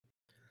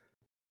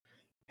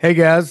Hey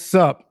guys, what's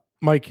up?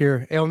 Mike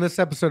here. Hey, on this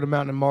episode of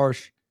Mountain and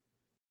Marsh,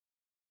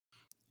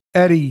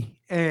 Eddie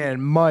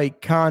and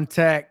Mike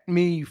contact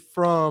me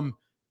from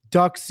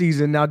duck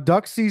season. Now,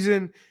 duck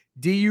season,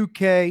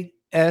 Dukszn.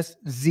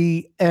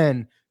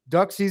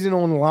 Duck season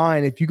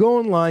online. If you go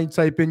online, you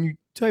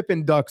type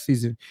in duck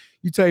season.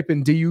 You type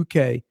in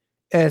Dukszn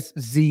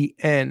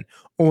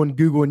on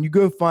Google and you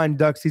go find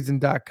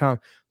duckseason.com.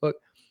 Look,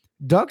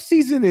 duck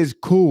season is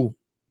cool.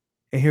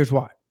 And here's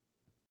why.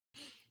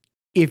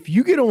 If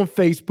you get on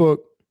Facebook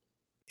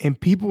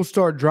and people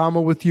start drama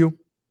with you,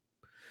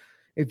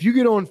 if you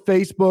get on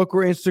Facebook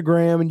or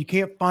Instagram and you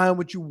can't find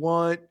what you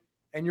want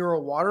and you're a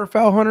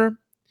waterfowl hunter,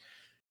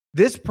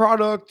 this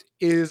product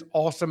is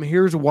awesome.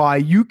 Here's why.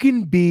 You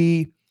can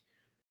be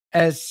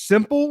as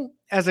simple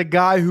as a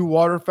guy who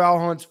waterfowl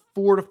hunts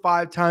 4 to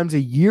 5 times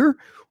a year,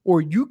 or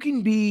you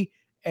can be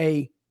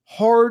a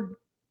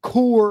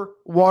hardcore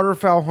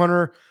waterfowl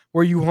hunter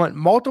where you hunt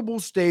multiple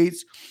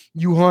states,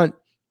 you hunt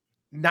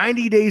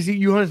 90 days,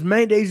 you hunt as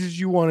many days as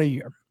you want a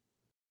year.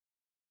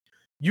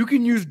 You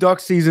can use duck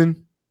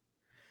season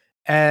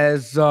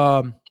as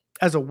a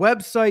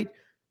website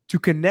to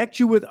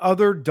connect you with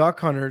other duck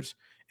hunters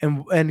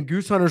and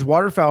goose hunters,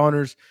 waterfowl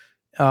hunters.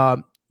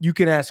 You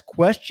can ask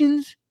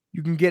questions,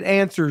 you can get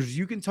answers,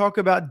 you can talk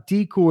about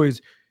decoys,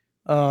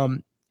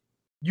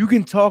 you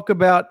can talk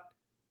about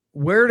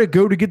where to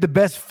go to get the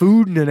best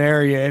food in an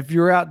area if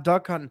you're out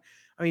duck hunting.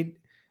 I mean,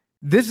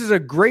 this is a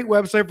great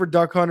website for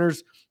duck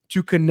hunters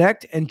to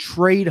connect and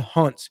trade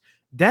hunts.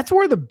 That's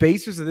where the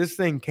basis of this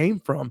thing came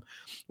from,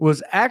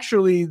 was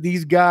actually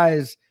these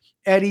guys,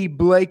 Eddie,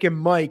 Blake, and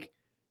Mike,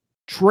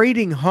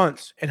 trading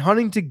hunts and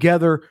hunting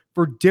together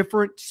for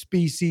different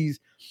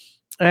species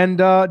and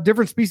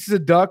different species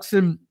of ducks.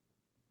 And,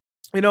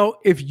 you know,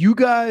 if you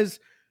guys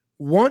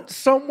want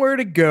somewhere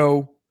to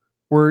go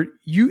where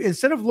you,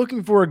 instead of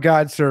looking for a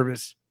guide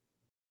service,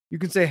 you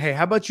can say, hey,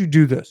 how about you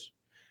do this?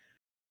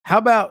 How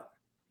about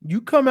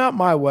you come out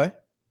my way?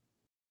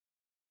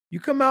 You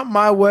come out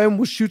my way and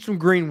we'll shoot some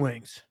green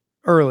wings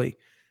early.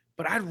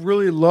 But I'd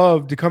really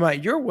love to come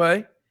out your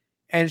way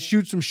and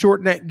shoot some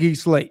short neck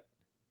geese late.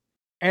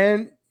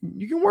 And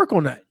you can work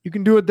on that. You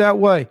can do it that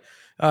way.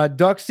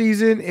 Duck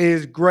season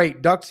is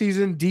great. Duck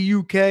season,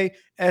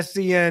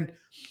 Dukscn.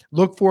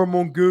 Look for them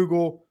on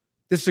Google.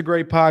 This is a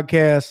great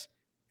podcast.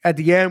 At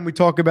the end, we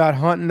talk about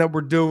hunting that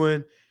we're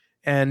doing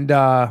and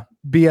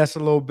BS a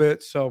little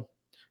bit. So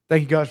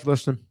thank you guys for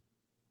listening.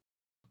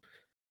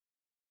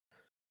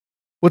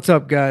 What's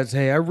up, guys?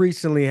 Hey, I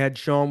recently had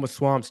Sean with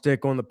Swamp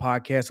Stick on the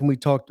podcast, and we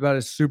talked about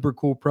a super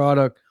cool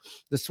product.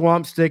 The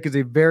Swamp Stick is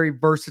a very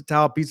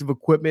versatile piece of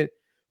equipment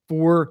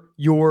for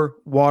your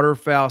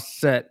waterfowl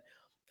set.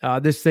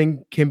 This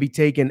thing can be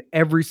taken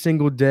every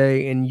single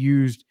day and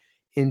used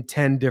in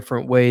 10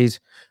 different ways.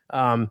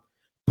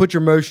 Put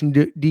your motion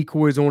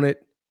decoys on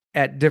it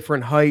at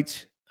different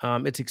heights.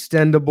 It's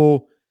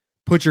extendable.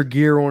 Put your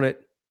gear on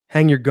it.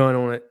 Hang your gun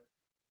on it.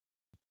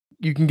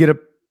 You can get a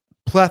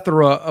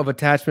plethora of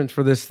attachments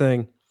for this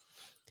thing.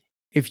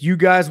 If you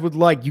guys would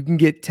like, you can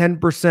get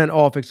 10%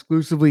 off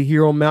exclusively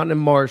here on Mountain and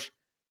Marsh.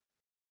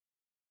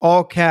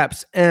 All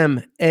caps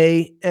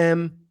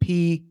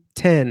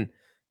MAMP10.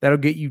 That'll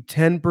get you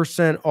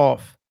 10%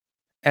 off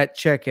at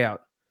checkout.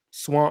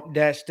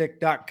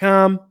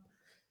 Swamp-stick.com.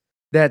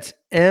 That's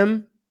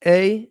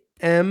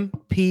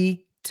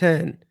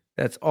MAMP10.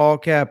 That's all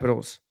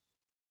capitals.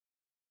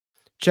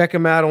 Check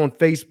them out on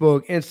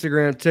Facebook,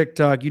 Instagram,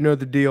 TikTok. You know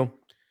the deal.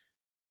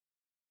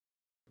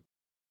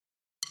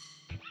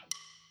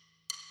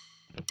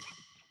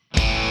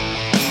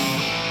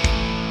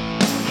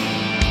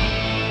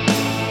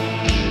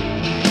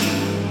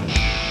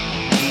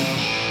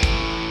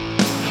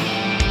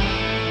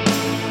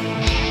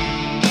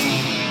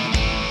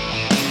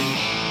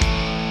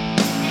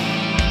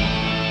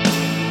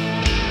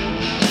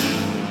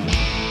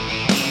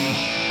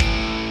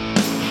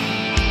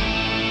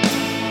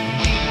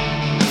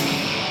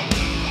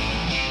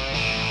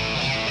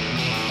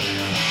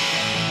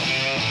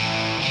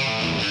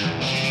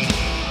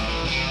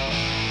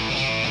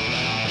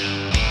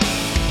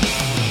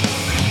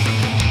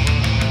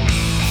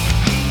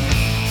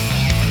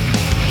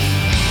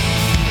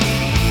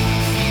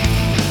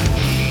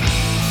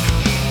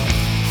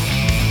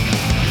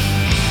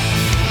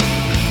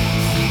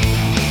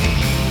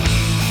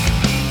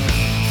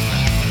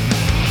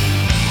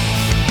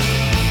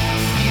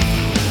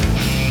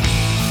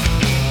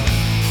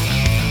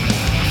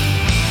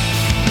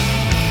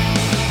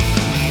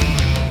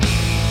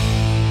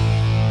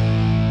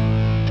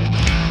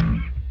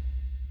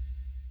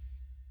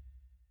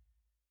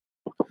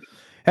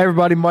 Hey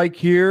everybody, Mike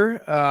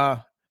here.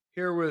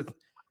 Here with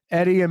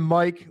Eddie and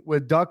Mike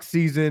with duck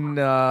season.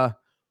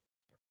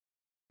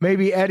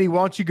 Maybe Eddie,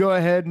 why don't you go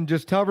ahead and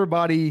just tell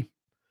everybody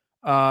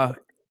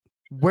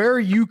where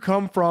you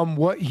come from,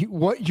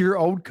 what your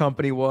old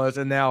company was,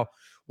 and now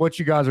what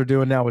you guys are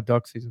doing now with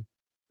duck season.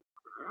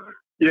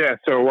 Yeah,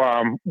 so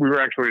we were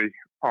actually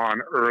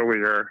on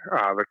earlier.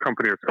 The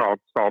company was called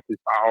Salty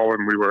Fowl,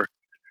 and we were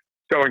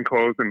selling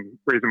clothes and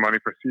raising money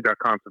for sea duck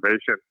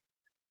conservation.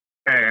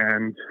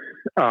 And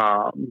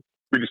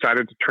we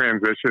decided to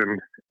transition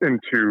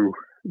into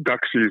duck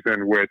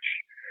season, which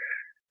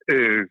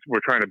is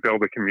we're trying to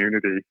build a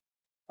community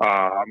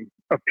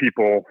of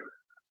people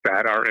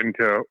that are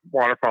into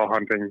waterfowl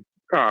hunting,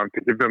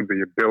 to give them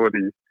the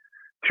ability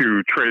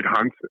to trade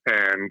hunts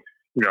and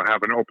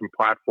have an open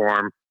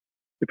platform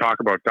to talk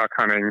about duck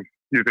hunting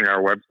using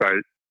our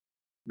website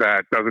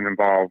that doesn't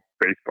involve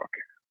Facebook.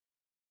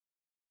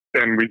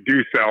 And we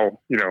do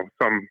sell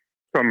some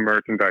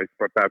merchandise,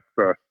 but that's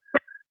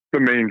the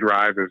main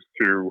drive is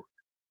to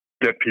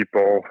get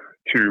people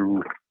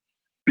to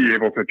be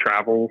able to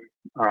travel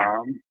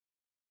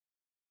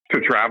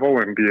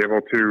and be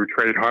able to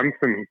trade hunts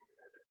and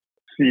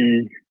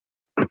see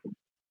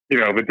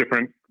the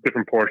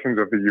different portions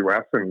of the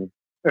U.S. and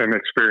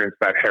experience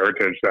that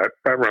heritage that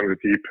runs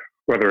deep,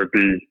 whether it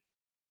be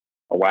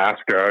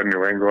Alaska,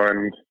 New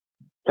England,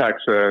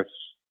 Texas,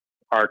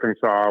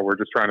 Arkansas. We're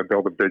just trying to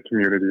build a big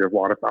community of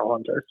waterfowl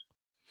hunters.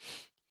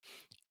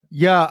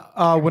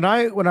 Yeah, when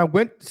I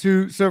went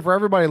to, so for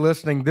everybody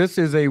listening, this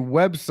is a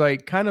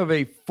website, kind of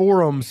a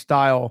forum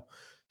style.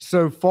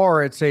 So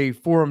far, it's a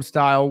forum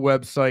style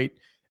website,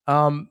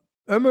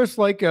 almost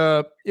like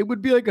it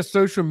would be like a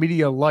social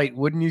media light,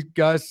 wouldn't you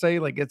guys say?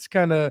 Like it's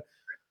kind of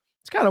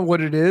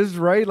what it is,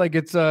 right? Like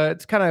it's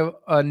kind of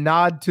a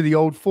nod to the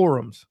old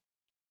forums.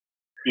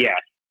 Yeah,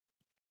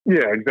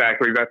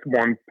 exactly. That's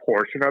one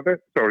portion of it.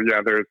 So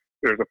yeah, there's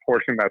a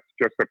portion that's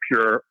just a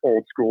pure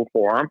old school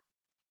forum.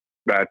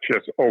 That's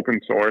just open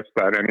source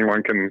that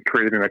anyone can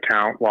create an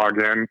account,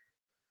 log in.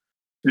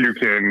 You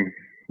can,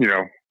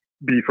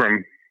 be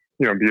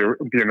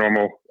a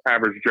normal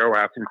average Joe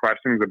asking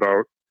questions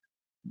about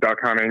duck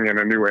hunting in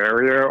a new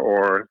area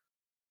or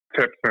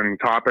tips and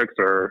topics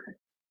or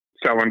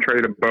sell and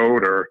trade a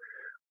boat or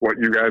what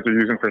you guys are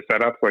using for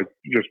setups, like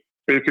just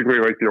basically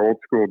like the old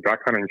school duck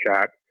hunting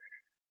chat.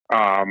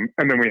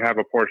 And then we have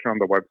a portion on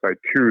the website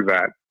too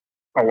that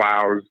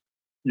allows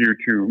you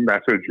to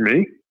message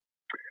me.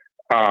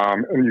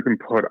 And you can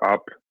put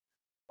up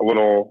a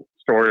little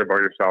story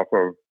about yourself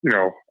of,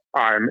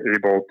 I'm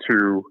able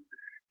to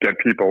get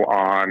people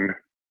on,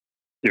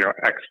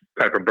 X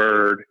type of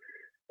bird,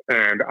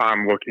 and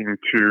I'm looking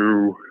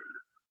to,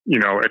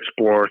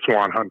 explore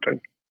swan hunting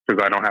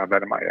because I don't have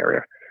that in my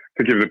area,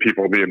 to give the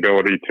people the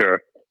ability to,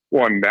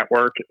 one,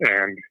 network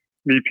and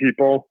meet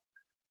people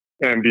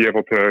and be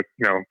able to,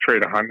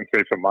 trade a hunt and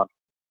save some money.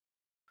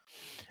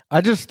 I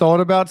just thought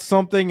about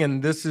something,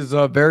 and this is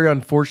very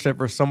unfortunate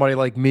for somebody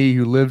like me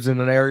who lives in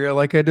an area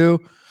like I do.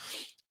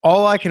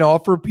 All I can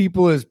offer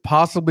people is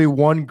possibly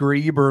one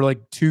grebe or like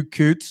two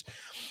coots.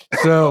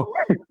 So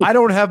I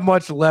don't have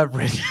much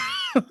leverage.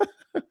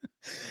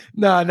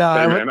 No, Hey,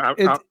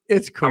 man,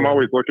 it's cool. I'm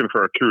always looking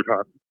for a coot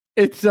hunt.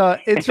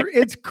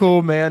 It's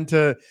cool, man.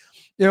 To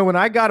when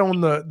I got on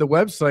the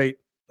website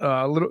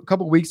a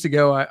couple weeks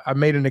ago, I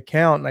made an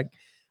account and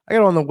I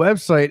got on the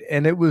website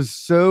and it was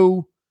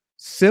so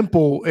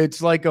simple.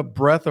 It's like a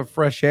breath of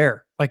fresh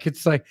air. Like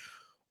it's like,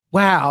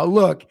 wow,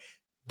 look,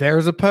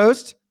 there's a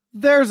post.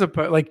 There's a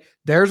post. Like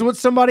there's what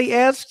somebody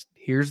asked.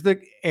 Here's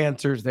the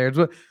answers.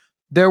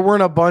 There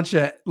weren't a bunch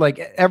of like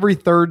every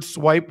third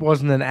swipe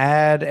wasn't an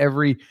ad.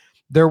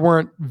 There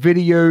weren't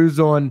videos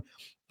on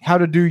how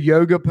to do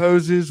yoga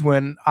poses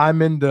when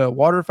I'm into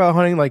waterfowl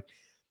hunting. Like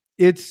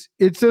it's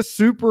a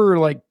super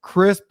like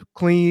crisp,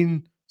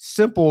 clean,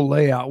 simple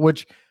layout,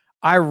 which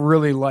I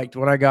really liked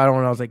when I got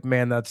on. I was like,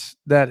 man,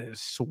 that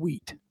is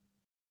sweet.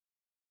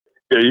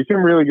 Yeah, you can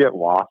really get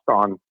lost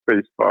on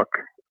Facebook.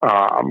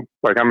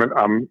 Like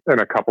I'm in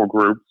a couple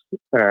groups,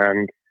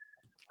 and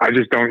I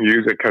just don't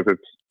use it because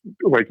it's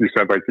like you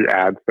said, like the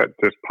ads that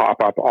just pop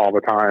up all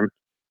the time,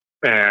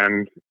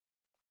 and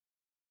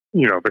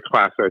the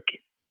classic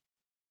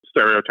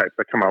stereotypes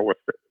that come out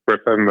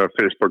within the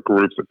Facebook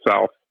groups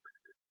itself,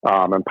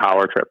 and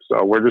power trips.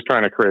 So we're just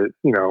trying to create,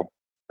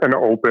 an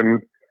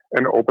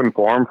open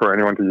forum for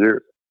anyone to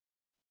use.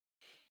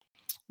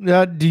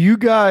 Now, do you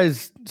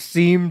guys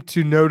seem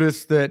to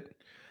notice that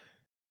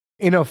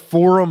in a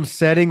forum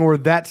setting or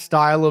that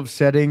style of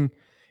setting,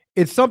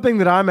 it's something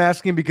that I'm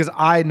asking because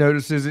I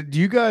notice do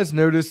you guys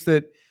notice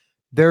that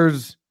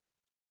there's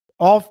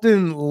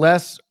often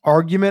less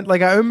argument?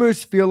 Like I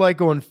almost feel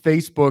like on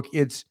Facebook,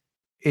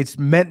 it's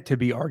meant to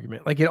be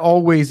argument. Like it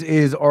always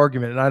is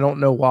argument. And I don't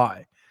know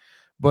why,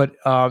 but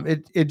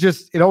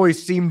it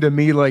always seemed to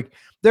me like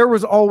there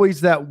was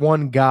always that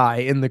one guy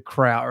in the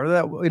crowd or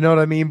that, you know what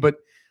I mean? But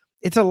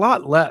it's a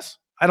lot less.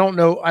 I don't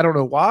know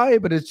why,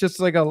 but it's just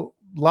like a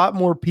lot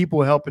more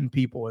people helping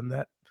people in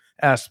that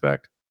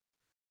aspect.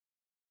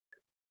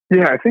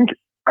 Yeah, I think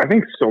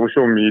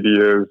social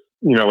media is,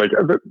 like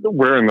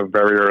we're in the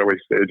very early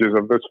stages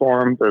of this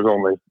forum. There's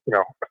only,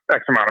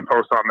 X amount of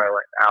posts on there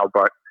right now,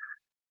 but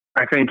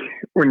I think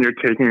when you're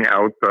taking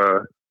out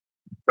the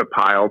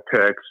pile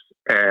pics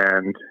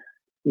and,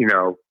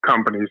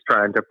 companies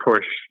trying to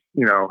push,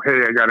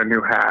 hey, I got a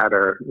new hat,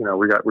 or,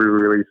 we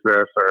released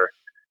this, or,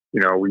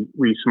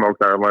 we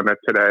smoked our limit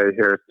today.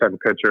 Here's 10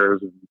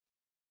 pictures.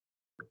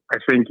 I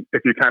think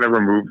if you kind of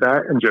remove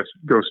that and just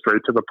go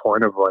straight to the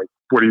point of like,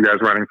 what are you guys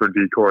running for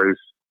decoys,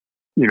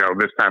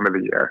 this time of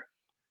the year,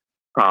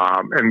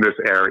 in this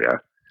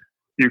area,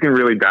 you can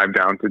really dive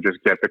down to just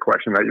get the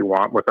question that you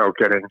want without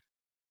getting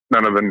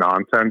none of the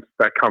nonsense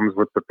that comes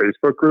with the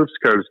Facebook groups.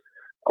 Because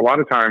a lot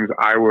of times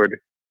I would,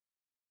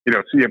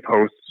 see a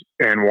post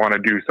and want to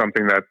do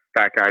something that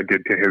guy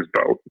did to his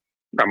boat.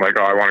 I'm like,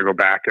 oh, I want to go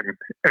back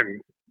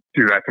and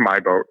do that to my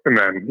boat. And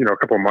then, a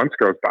couple of months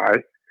goes by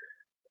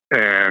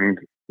and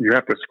you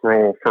have to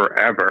scroll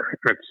forever.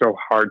 And it's so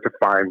hard to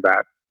find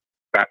that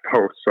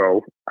post.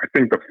 So I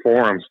think the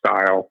forum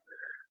style,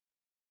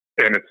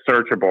 and it's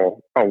searchable,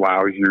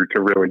 allows you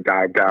to really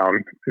dive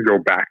down and go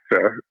back to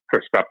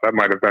stuff that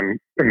might have been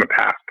in the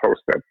past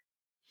posted.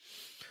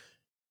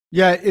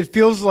 Yeah, it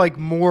feels like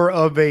more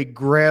of a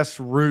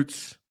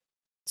grassroots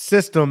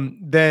system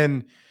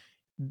than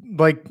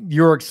like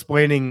you're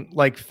explaining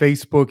like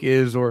Facebook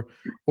is or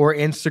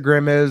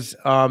Instagram is.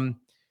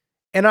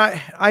 And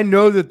I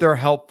know that they're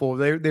helpful.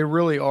 They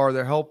really are.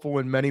 They're helpful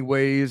in many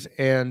ways.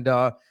 And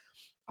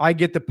I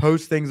get to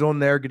post things on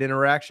there, get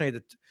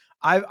interaction.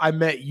 I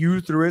met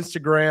you through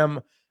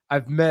Instagram.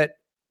 I've met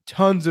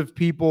tons of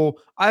people.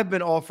 I've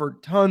been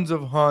offered tons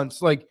of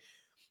hunts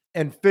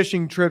and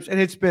fishing trips, and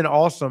it's been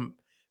awesome.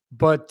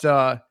 But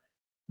the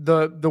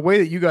way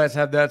that you guys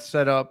have that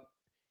set up,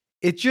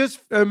 it just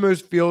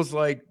almost feels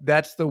like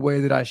that's the way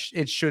that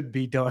it should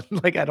be done.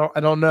 Like I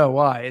don't know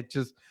why. It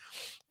just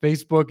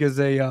Facebook is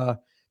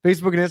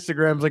Facebook and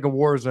Instagram is like a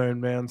war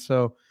zone, man.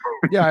 So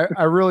yeah,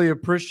 I really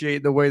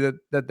appreciate the way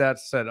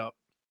that's set up.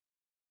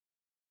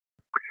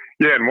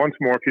 Yeah, and once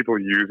more people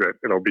use it,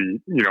 it'll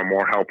be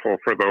more helpful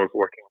for those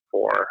looking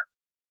for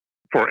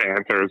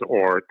answers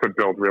or to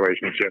build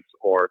relationships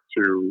or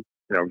to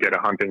get a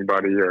hunting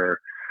buddy or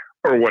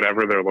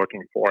whatever they're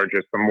looking for.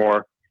 Just the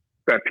more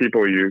that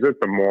people use it,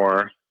 the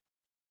more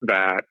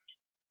that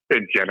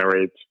it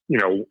generates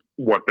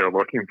what they're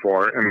looking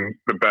for, and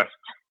the best.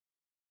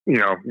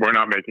 We're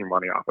not making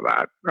money off of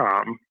that.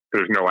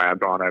 There's no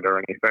ads on it or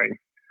anything.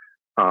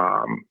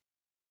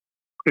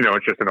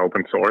 It's just an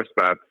open source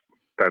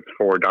that's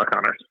for duck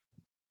hunters.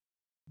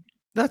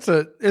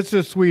 It's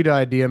a sweet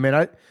idea,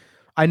 man.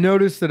 I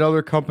noticed that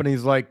other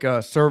companies like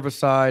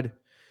Servicide,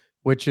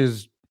 which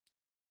is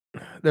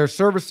there's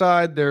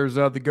Servicide, there's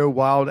the Go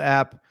Wild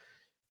app,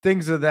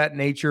 things of that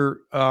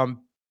nature.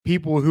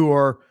 People who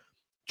are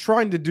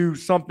trying to do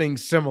something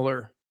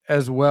similar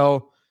as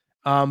well.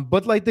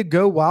 But like the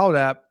Go Wild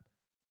app,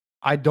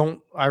 I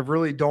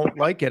really don't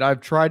like it.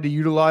 I've tried to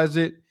utilize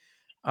it.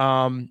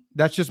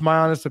 That's just my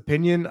honest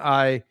opinion.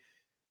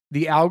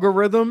 The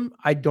algorithm,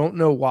 I don't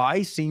know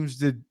why, seems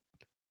to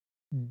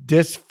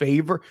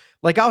disfavor.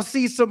 Like I'll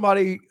see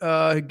somebody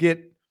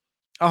get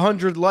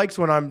 100 likes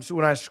when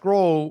I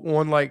scroll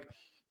on like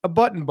a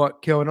button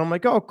buck kill, and I'm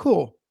like, oh,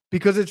 cool,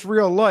 because it's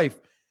real life.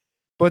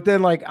 But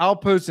then like I'll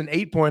post an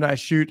 8-point I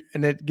shoot,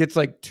 and it gets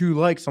like 2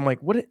 likes. I'm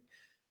like, what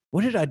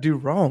did I do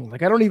wrong?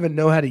 Like I don't even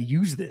know how to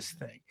use this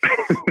thing.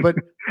 But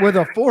with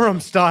a forum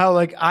style,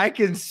 like I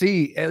can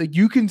see,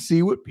 you can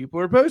see what people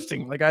are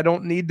posting. Like I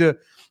don't need to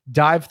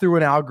dive through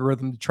an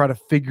algorithm to try to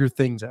figure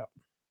things out.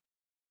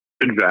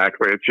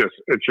 Exactly.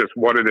 It's just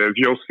what it is.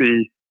 You'll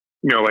see,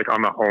 like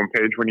on the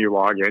homepage when you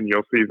log in,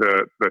 you'll see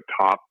the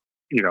top,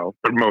 the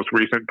most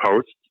recent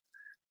posts,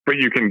 but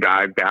you can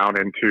dive down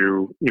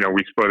into,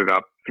 we split it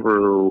up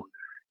through,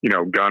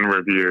 gun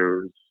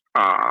reviews,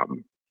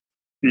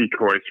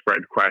 decoy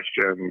spread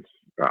questions.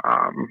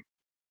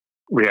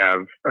 We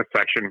have a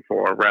section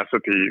for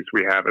recipes.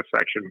 We have a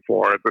section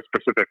for the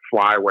specific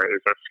flyways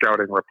or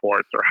scouting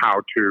reports or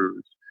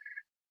how-tos,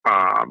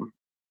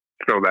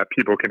 so that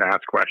people can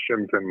ask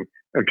questions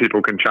and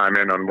people can chime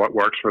in on what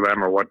works for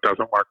them or what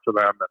doesn't work for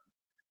them.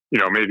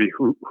 And, maybe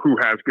who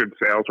has good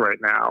sales right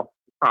now.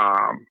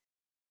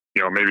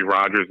 Maybe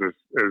Rogers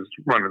is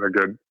running a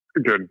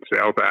good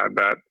sales ad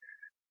that,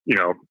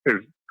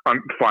 is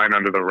flying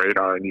under the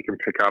radar, and you can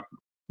pick up,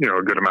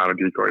 a good amount of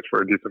decoys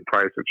for a decent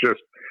price.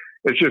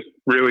 It's just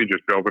really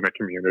just building a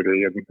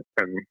community.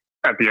 And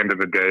at the end of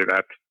the day,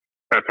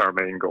 that's our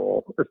main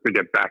goal, is to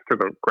get back to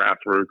the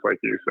grassroots, like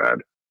you said,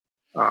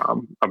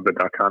 of the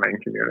duck hunting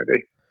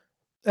community.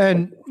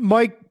 And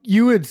Mike,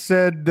 you had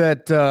said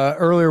that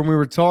earlier when we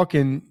were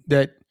talking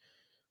that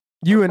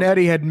you and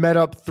Eddie had met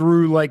up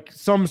through like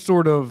some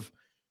sort of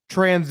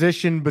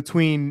transition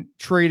between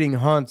trading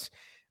hunts.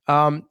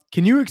 Can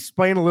you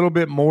explain a little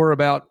bit more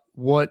about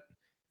what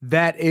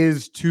that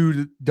is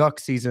to duck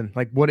season,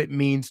 like what it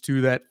means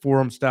to that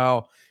forum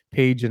style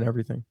page and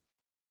everything?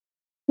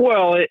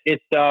 Well,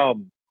 it's the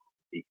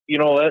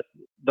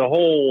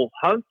whole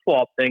hunt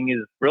swap thing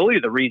is really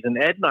the reason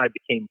Ed and I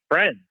became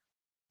friends.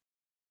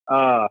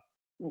 I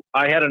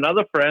had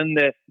another friend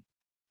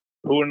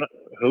who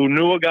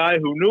knew a guy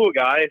who knew a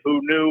guy who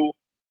knew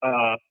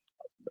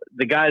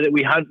the guy that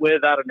we hunt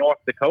with out of North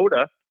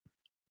Dakota.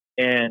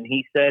 And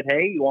he said,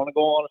 "Hey, you want to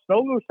go on a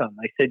snow goose hunt?"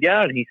 I said,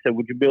 "Yeah." And he said,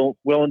 "Would you be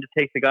willing to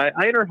take the guy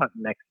eider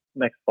hunting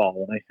next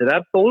fall?" And I said,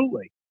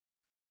 "Absolutely."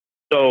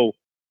 So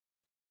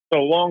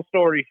long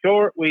story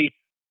short, we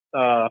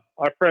our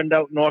friend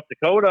out in North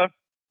Dakota,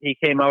 he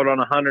came out on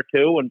a hunt or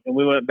two, and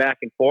we went back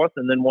and forth.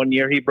 And then one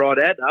year he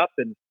brought Ed up,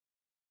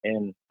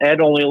 and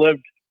Ed only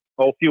lived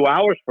a few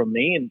hours from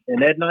me,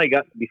 and Ed and I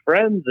got to be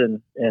friends,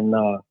 and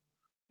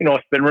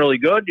it's been really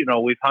good.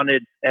 We've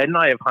hunted, Ed and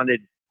I have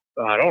hunted,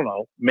 I don't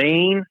know,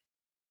 Maine,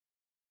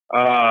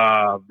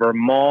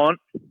 Vermont,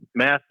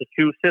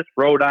 Massachusetts,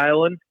 Rhode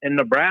Island, and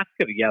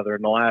Nebraska together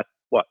in the last,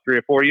 3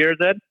 or 4 years,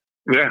 Ed?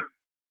 Yeah.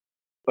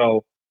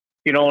 So,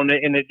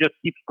 and it just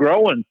keeps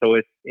growing. So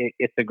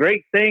it's a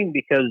great thing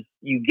because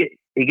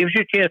it gives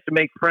you a chance to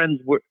make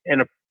friends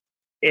in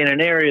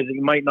an area that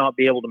you might not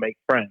be able to make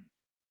friends.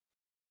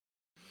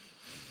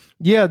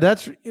 Yeah,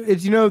 this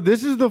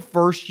is the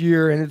first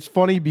year, and it's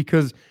funny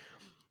because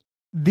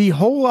the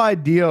whole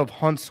idea of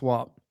hunt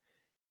swap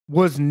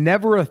was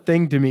never a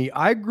thing to me.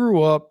 I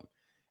grew up,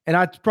 and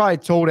I probably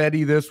told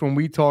Eddie this when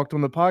we talked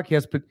on the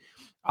podcast, but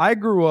I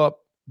grew up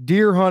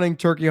deer hunting,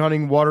 turkey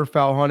hunting,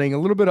 waterfowl hunting, a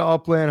little bit of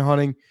upland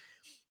hunting.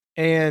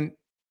 And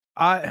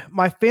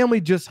my family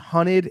just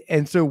hunted.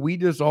 And so we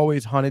just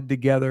always hunted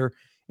together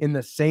in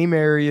the same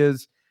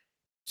areas,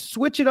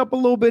 switch it up a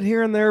little bit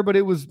here and there, but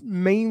it was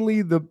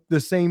mainly the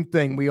same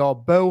thing. We all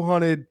bow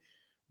hunted,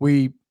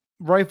 we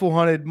rifle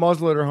hunted,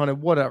 muzzleloader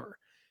hunted, whatever.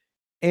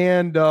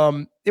 And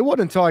it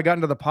wasn't until I got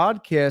into the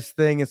podcast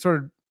thing and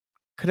started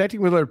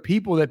connecting with other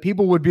people that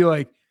people would be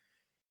like,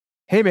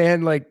 hey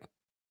man, like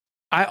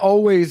I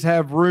always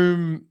have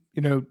room,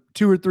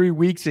 2 or 3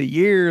 weeks a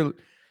year.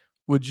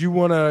 Would you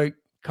want to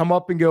come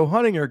up and go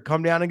hunting or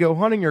come down and go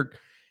hunting? Or,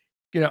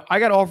 I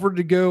got offered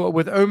to go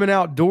with Omen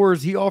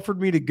Outdoors. He offered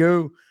me to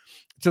go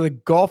to the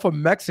Gulf of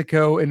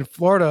Mexico in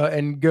Florida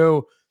and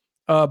go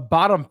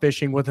bottom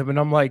fishing with him. And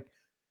I'm like,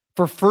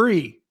 for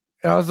free.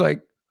 And I was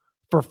like,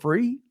 for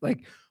free?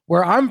 Like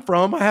where I'm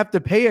from, I have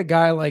to pay a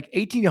guy like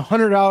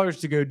 $1,800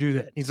 to go do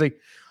that. And he's like,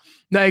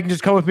 no, you can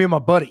just come with me and my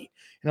buddy.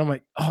 And I'm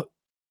like, oh,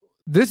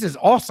 this is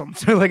awesome.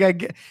 So like I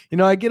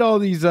get all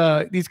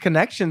these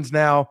connections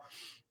now,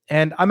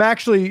 and I'm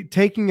actually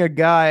taking a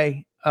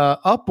guy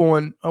up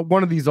on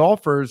one of these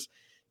offers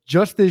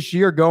just this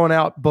year, going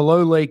out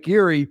below Lake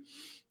Erie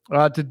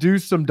to do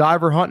some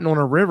diver hunting on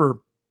a river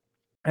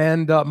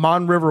and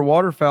Mon River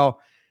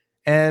waterfowl.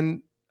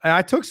 And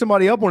I took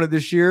somebody up on it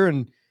this year,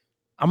 and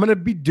I'm going to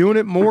be doing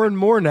it more and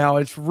more now.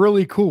 It's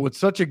really cool. It's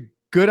such a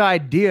good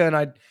idea, and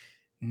I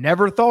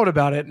never thought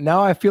about it.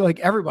 Now I feel like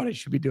everybody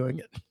should be doing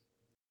it.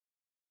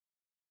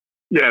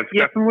 Yeah, it's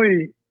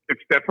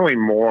definitely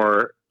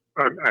more.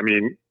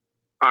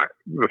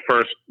 The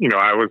first,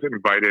 I was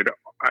invited.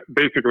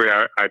 Basically,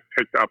 I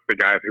picked up the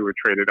guys who were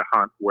traded to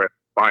hunt with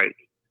Mike,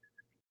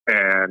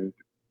 and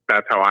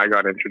that's how I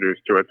got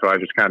introduced to it. So I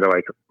just kind of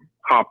like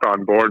hopped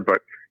on board.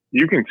 But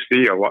you can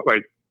see a lot.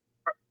 Like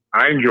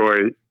I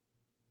enjoy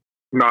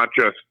not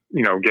just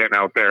getting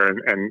out there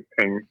and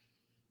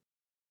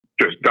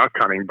just duck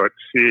hunting, but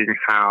seeing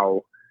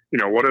how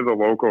what are the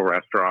local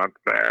restaurants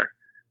there.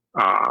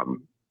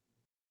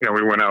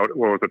 We went out,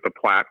 the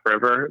Platte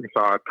River, and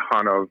saw a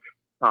ton of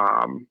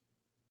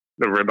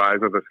the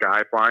ribeyes of the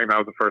sky flying. That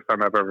was the first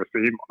time I've ever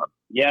seen one.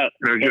 Yeah,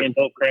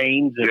 handle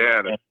cranes.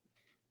 It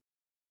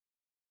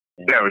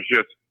was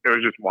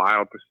just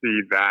wild to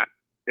see that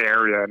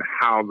area, and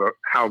how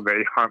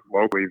they hunt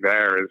locally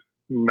there is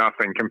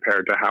nothing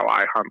compared to how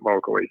I hunt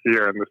locally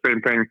here. And the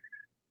same thing,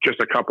 just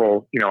a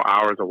couple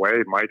hours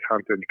away, Mike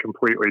hunted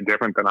completely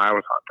different than I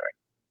was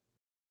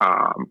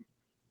hunting.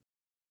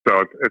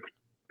 So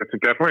it's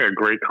definitely a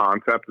great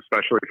concept,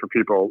 especially for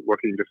people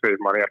looking to save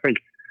money. I think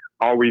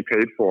all we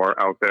paid for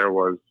out there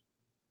was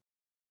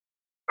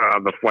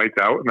the flights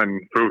out and then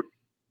food.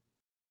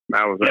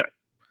 That was it.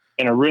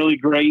 And a really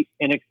great,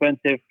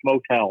 inexpensive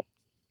motel.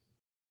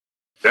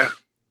 Yeah.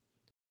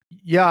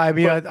 Yeah, I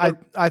mean,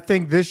 I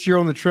think this year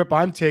on the trip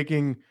I'm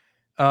taking,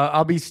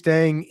 I'll be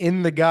staying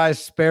in the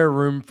guy's spare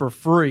room for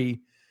free.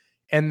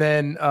 And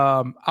then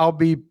I'll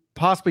be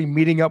possibly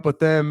meeting up with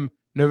them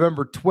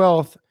November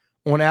 12th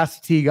on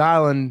Assateague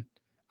Island.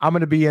 I'm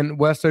going to be in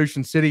West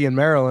Ocean City in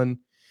Maryland.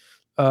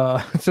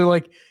 So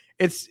like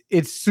it's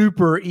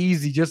super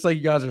easy, just like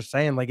you guys are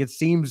saying. Like it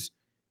seems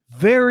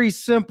very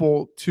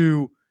simple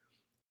to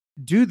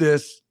do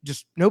this.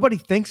 Just nobody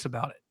thinks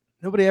about it.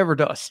 Nobody ever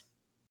does.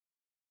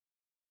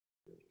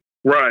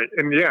 Right.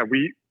 And yeah,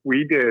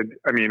 we did.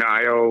 I mean,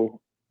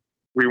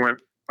 we went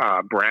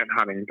brant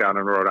hunting down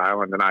in Rhode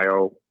Island, and I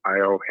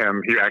owe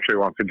him. He actually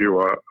wants to do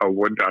a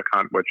wood duck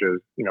hunt, which is,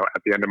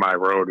 at the end of my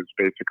road is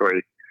basically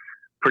a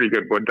pretty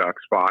good wood duck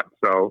spot.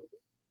 So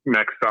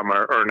next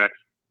summer or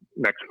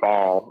next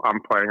fall,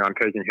 I'm planning on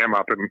taking him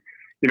up, and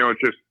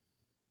it's just,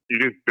 you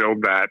just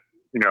build that,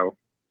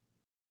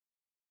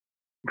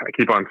 I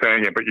keep on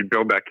saying it, but you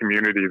build that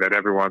community that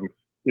everyone's,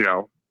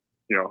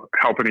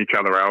 helping each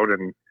other out,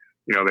 and,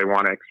 they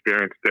want to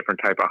experience different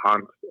type of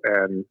hunts.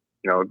 And,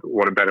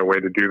 what a better way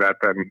to do that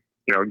than,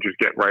 just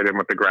get right in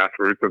with the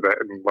grassroots of it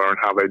and learn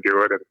how they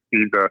do it and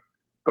see the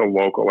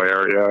local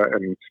area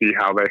and see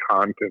how they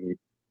hunt and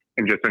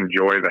just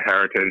enjoy the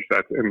heritage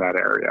that's in that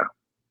area.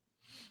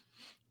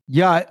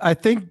 Yeah, I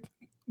think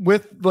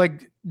with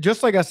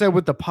just like I said,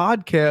 with the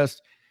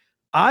podcast,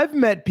 I've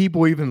met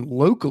people even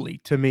locally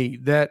to me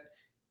that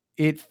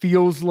it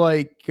feels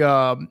like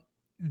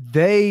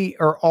they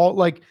are all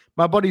like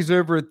my buddies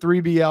over at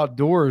 3B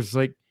Outdoors.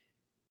 Like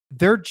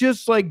they're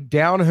just like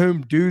down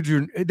home dudes.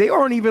 They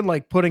aren't even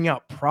like putting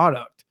out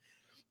product.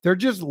 They're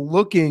just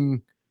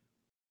looking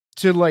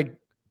to like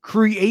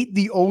create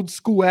the old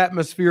school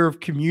atmosphere of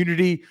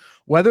community,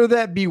 whether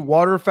that be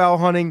waterfowl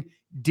hunting,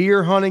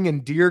 deer hunting,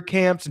 and deer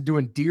camps, and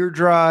doing deer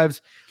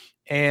drives,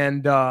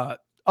 and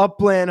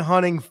upland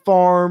hunting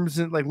farms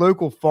and like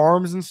local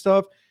farms and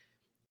stuff.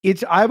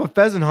 I have a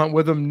pheasant hunt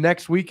with them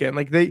next weekend.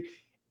 Like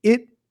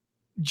it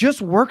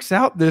just works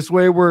out this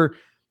way where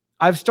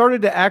I've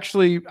started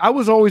to I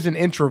was always an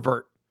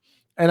introvert,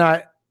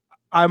 and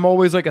I'm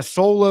always like a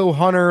solo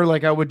hunter.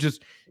 Like I would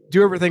just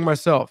do everything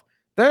myself.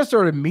 Then I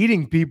started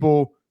meeting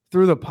people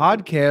through the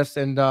podcast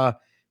and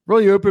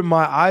really opened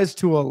my eyes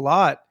to a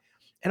lot.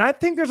 And I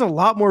think there's a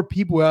lot more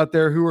people out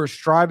there who are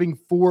striving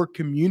for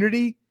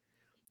community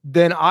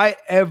than I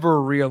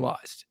ever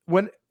realized.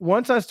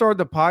 Once I started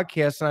the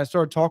podcast and I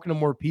started talking to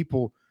more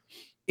people,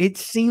 it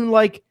seemed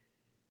like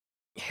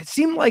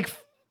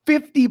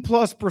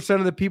 50+%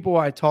 of the people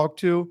I talk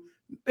to,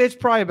 it's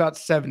probably about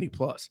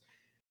 70+,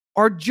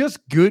 are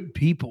just good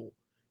people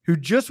who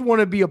just want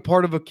to be a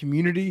part of a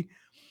community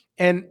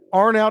and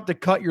aren't out to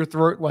cut your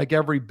throat like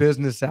every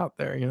business out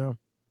there, you know?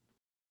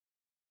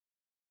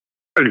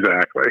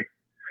 Exactly.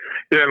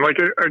 Yeah, and like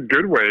a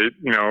good way,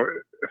 you know,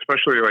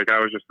 especially like I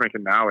was just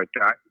thinking now, like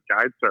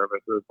guide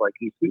services, like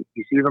you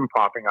see them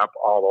popping up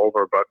all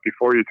over, but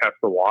before you test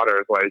the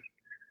waters, like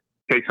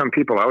take some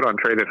people out on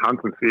traded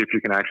hunts and see if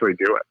you can actually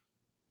do it.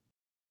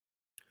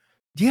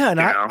 Yeah, and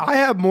I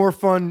have more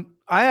fun.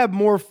 I have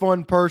more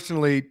fun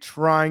personally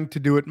trying to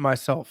do it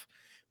myself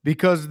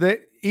because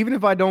even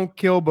if I don't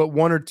kill but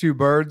one or two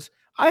birds,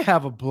 I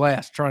have a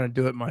blast trying to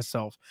do it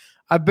myself.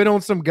 I've been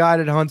on some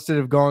guided hunts that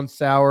have gone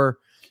sour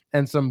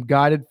and some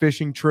guided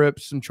fishing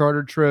trips, some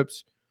charter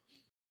trips,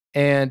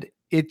 and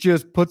it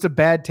just puts a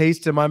bad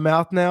taste in my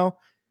mouth now.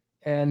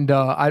 And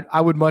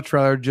I would much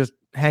rather just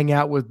hang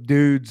out with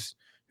dudes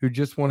who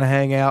just want to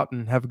hang out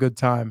and have a good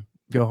time,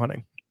 go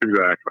hunting.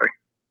 Exactly.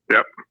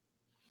 Yep.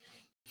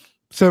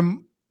 So,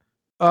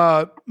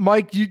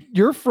 Mike,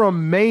 you're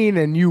from Maine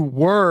and you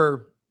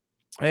were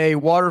a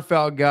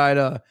waterfowl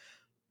guide.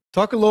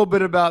 Talk a little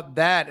bit about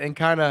that and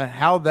kind of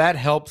how that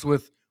helps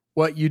with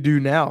what you do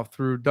now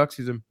through duck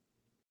season.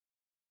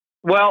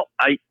 Well,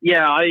 I've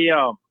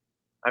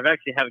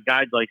actually had a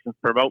guide license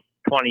for about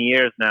 20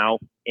 years now,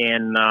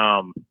 and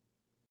I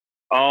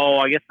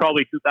guess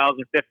probably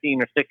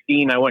 2015 or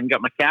 16, I went and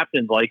got my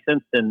captain's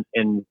license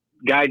and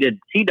guided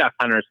sea duck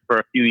hunters for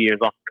a few years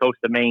off the coast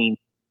of Maine.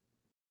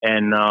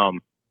 And,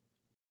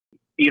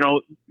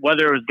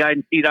 whether it was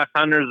guiding sea duck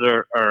hunters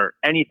or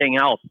anything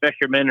else,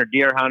 fishermen or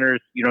deer hunters,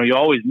 you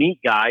always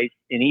meet guys.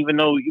 And even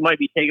though you might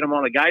be taking them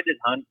on a guided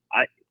hunt,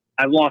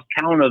 I've lost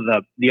count of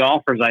the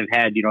offers I've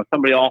had.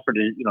 Somebody offered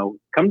to,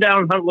 come down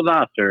and hunt with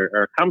us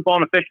or come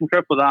on a fishing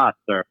trip with us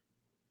or,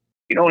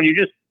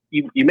 and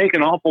you make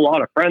an awful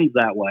lot of friends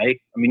that way.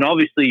 I mean,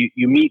 obviously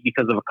you meet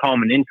because of a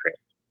common interest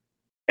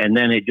and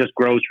then it just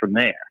grows from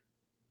there.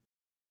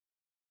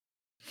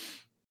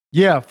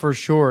 Yeah, for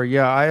sure.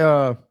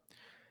 Yeah.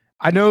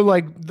 I know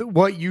like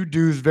what you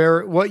do is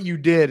what you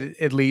did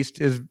at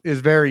least is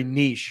very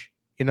niche.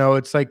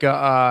 It's like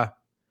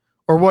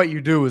or what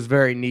you do is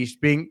very niche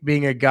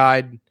being a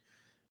guide.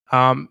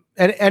 And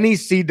any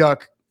sea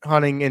duck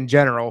hunting in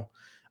general,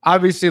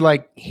 obviously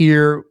like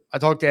here, I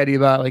talked to Eddie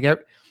about it, like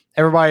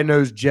everybody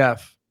knows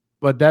Jeff,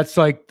 but that's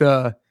like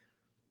I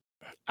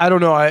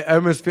don't know. I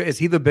almost feel, is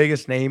he the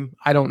biggest name?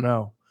 I don't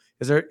know.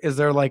 Is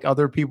there like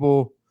other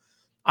people?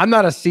 I'm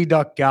not a sea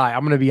duck guy. I'm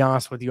going to be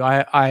honest with you.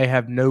 I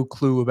have no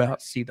clue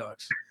about sea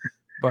ducks,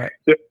 but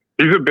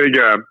he's a big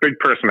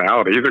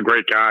personality. He's a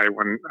great guy.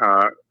 When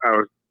I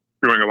was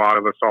doing a lot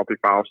of the salty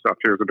fowl stuff,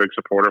 he was a big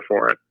supporter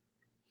for it.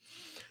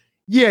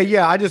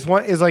 Yeah. I just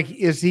want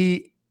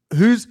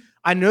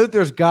I know that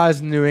there's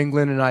guys in New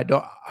England and I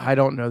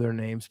don't know their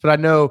names, but I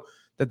know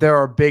that there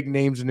are big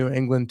names in New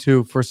England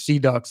too for sea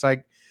ducks.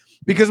 Like,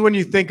 because when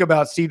you think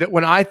about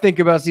when I think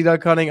about sea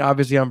duck hunting,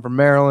 obviously I'm from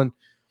Maryland.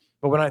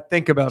 But when I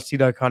think about sea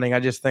duck hunting,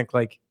 I just think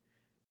like,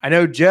 I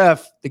know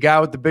Jeff, the guy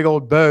with the big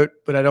old boat,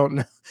 but I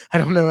don't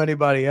know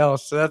anybody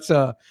else. So that's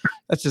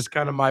just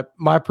kind of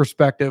my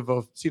perspective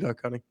of sea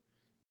duck hunting.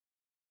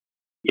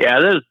 Yeah,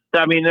 there's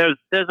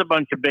a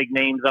bunch of big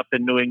names up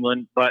in New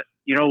England, but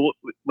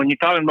when you're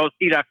talking about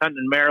sea duck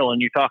hunting in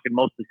Maryland, you're talking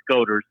mostly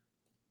scoters.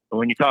 And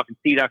when you're talking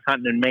sea duck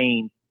hunting in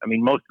Maine, I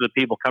mean, most of the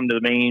people come to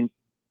the Maine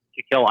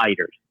to kill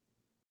eiders.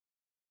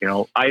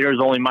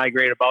 Eiders only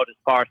migrate about as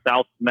far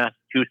south as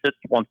Massachusetts.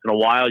 Once in a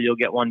while, you'll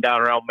get one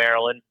down around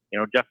Maryland.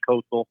 Jeff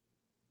Coastal,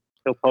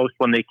 he'll post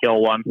when they kill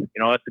one.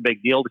 That's a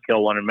big deal to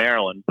kill one in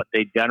Maryland, but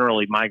they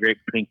generally migrate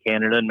between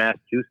Canada and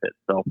Massachusetts.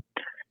 So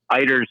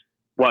eiders,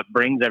 what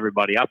brings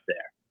everybody up there.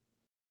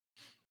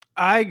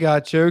 I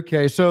got you.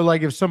 Okay. So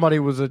like if somebody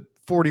was a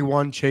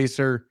 41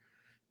 chaser,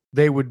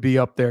 they would be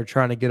up there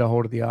trying to get a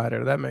hold of the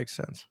eider. That makes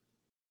sense.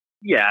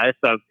 yeah,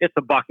 it's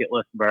a bucket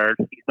list bird.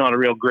 He's not a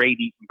real great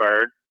eating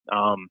bird.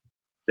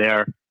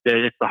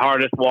 It's the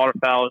hardest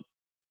waterfowl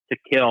to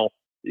kill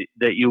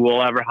that you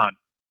will ever hunt.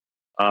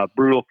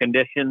 Brutal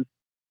conditions.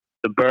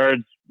 The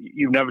birds,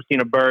 you've never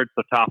seen a bird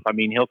so tough. I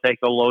mean, he'll take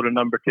a load of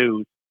number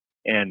twos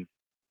and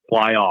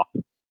fly off.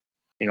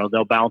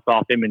 They'll bounce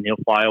off him and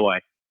he'll fly away.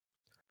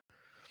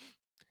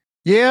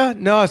 Yeah,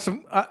 no,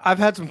 I've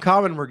had some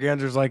common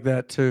mergansers like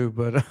that too,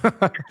 but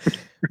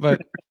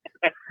but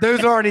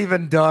those aren't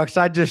even ducks.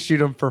 I just shoot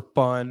them for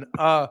fun.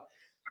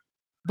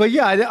 But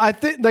yeah, I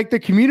think like the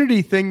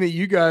community thing that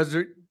you guys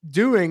are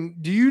doing.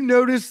 Do you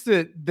notice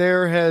that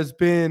there has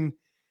been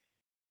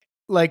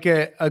like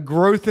a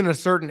growth in a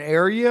certain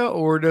area,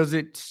 or does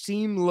it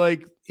seem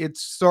like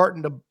it's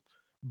starting to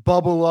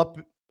bubble up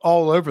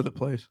all over the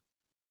place?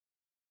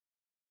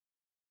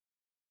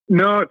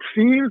 No, it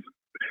seems.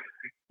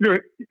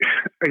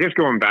 I guess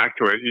going back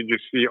to it, you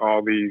just see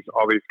all these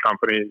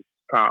companies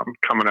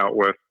coming out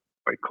with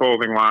like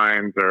clothing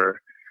lines or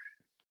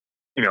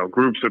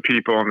groups of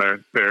people, and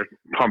they're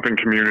pumping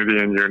community,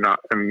 and you're not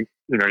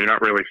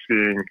really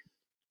seeing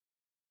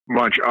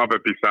much of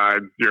it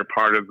besides you're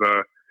part of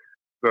the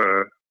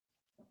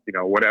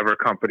whatever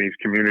company's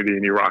community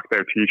and you rock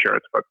their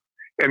t-shirts. But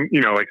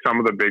like some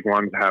of the big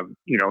ones have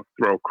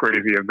throw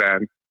crazy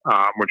events,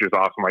 which is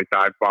awesome. Like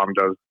Dive Bomb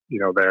does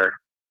their,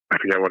 I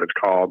forget what it's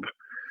called.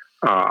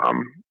 Yeah,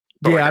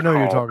 like I know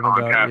you're talking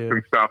about. Yeah.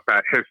 And stuff,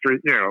 that history,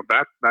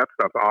 that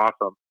stuff's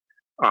awesome.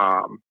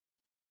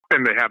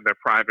 And they have their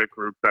private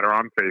groups that are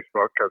on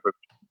Facebook because it's,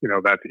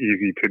 that's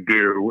easy to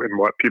do and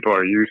what people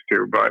are used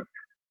to. But,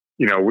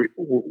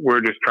 we're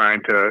just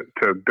trying to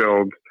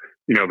build,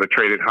 the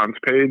Traded Hunts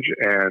page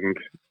and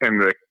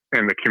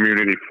the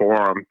community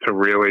forum to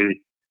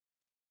really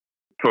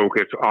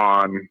focus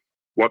on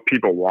what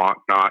people want,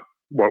 not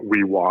what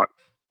we want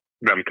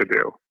them to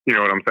do. You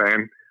know what I'm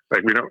saying?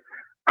 Like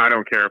I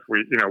don't care if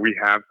we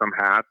have some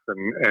hats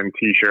and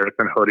t-shirts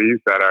and hoodies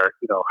that are,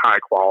 high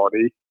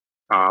quality.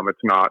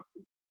 It's not,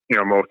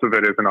 most of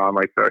it isn't on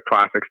like the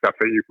classic stuff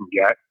that you can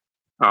get.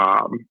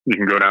 You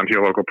can go down to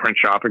your local print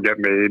shop and get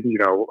made.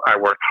 I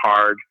worked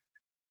hard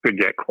to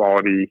get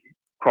quality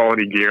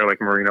gear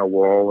like merino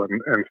wool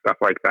and stuff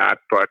like that,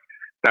 but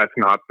that's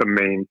not the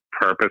main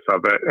purpose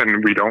of it.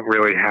 And we don't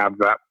really have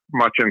that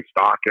much in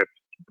stock. It's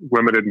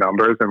limited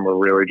numbers, and we're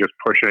really just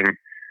pushing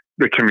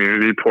the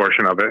community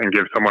portion of it and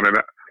give someone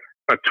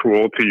a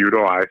tool to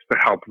utilize to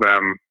help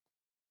them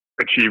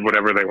achieve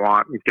whatever they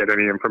want and get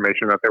any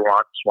information that they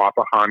want, swap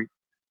a hunt,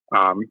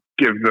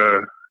 give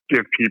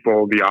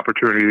people the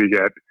opportunity to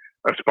get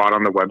a spot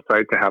on the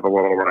website to have a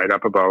little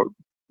write-up about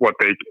what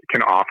they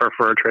can offer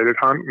for a traded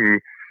hunt. And,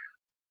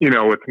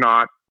 it's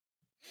not,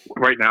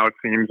 right now it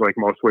seems like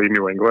mostly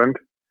New England,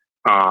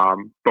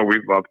 but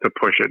we'd love to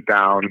push it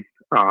down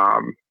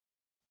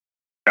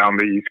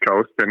the East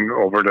Coast and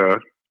over to,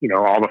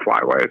 all the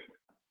flyways.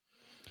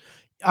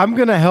 I'm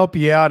going to help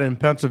you out in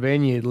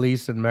Pennsylvania, at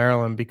least in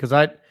Maryland, because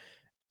I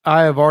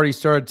have already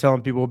started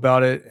telling people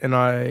about it, and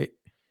I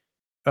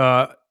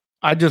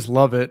just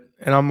love it.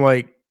 And I'm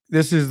like,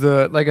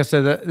 like I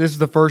said, this is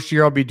the first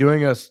year I'll be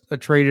doing a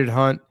traded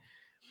hunt.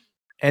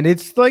 And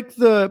it's like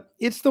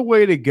it's the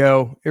way to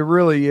go. It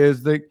really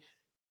is.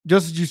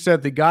 Just as you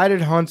said, the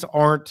guided hunts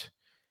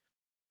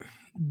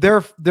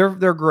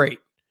they're great.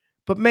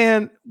 But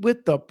man,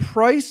 with the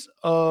price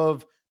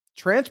of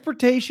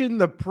transportation,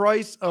 the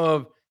price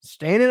of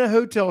staying in a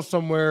hotel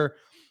somewhere,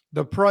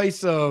 the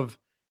price of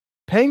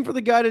paying for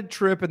the guided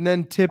trip and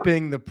then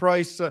tipping, the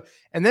price,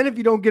 and then if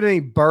you don't get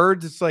any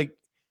birds, it's like,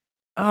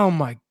 oh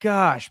my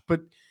gosh.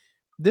 But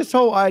this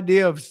whole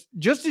idea of,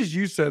 just as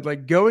you said,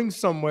 like going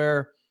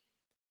somewhere,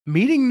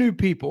 meeting new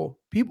people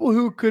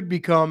who could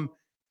become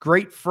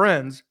great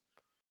friends,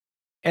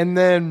 and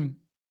then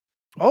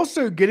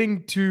also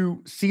getting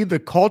to see the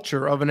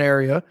culture of an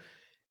area,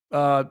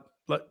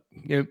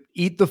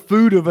 eat the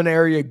food of an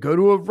area, go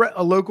to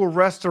a local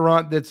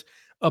restaurant that's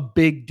a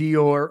big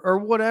deal or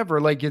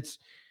whatever. Like it's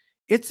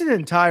an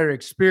entire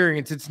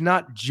experience. It's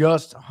not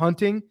just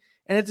hunting,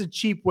 and it's a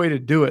cheap way to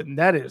do it. And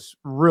that is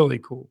really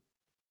cool.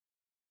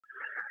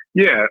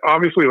 Yeah,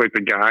 obviously, like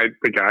the guide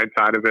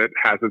side of it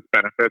has its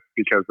benefits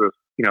because of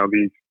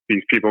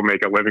these people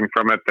make a living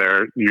from it.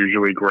 They're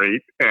usually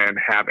great and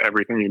have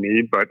everything you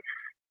need, but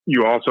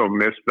you also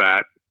miss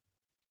that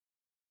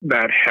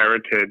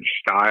heritage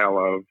style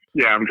of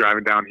I'm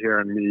driving down here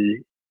and me,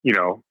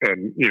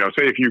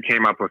 say if you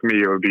came up with me,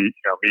 it would be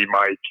me,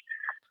 Mike,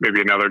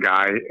 maybe another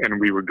guy, and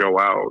we would go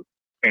out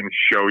and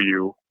show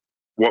you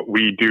what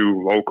we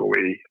do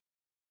locally,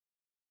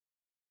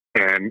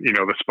 and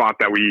the spot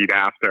that we eat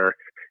after.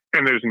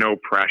 And there's no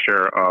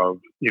pressure of,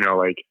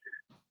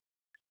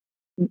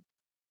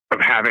 of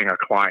having a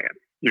client.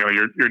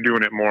 You're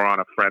doing it more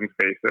on a friend's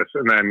basis.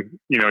 And then,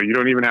 you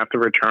don't even have to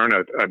return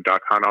a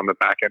duck hunt on the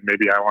back end.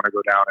 Maybe I want to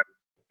go down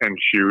and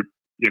shoot,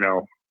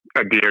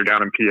 a deer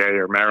down in PA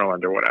or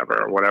Maryland or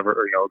whatever,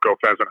 or go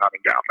pheasant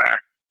hunting down there.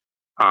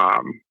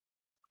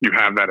 You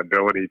have that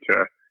ability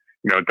to,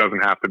 it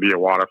doesn't have to be a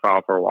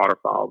waterfowl for a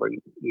waterfowl, but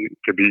it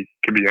could be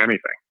anything.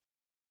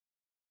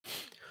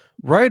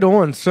 Right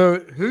on. So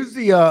who's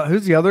the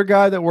other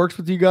guy that works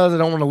with you guys? I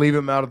don't want to leave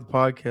him out of the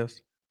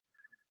podcast.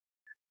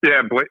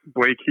 Yeah, Blake.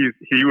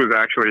 He was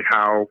actually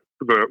how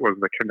was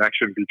the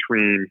connection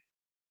between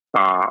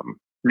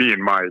me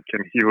and Mike,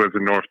 and he lives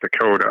in North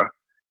Dakota,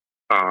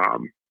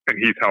 and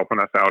he's helping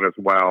us out as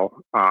well.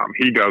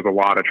 He does a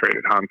lot of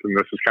traded hunts, and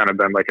this has kind of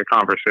been like a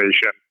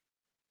conversation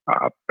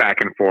back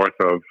and forth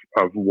of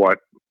what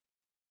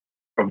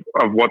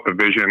the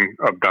vision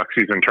of duck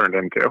season turned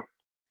into.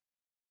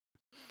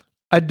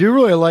 I do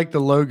really like the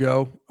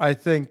logo. I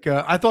think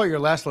I thought your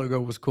last logo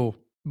was cool,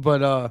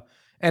 but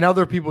and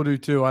other people do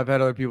too. I've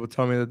had other people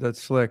tell me that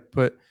that's slick,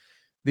 but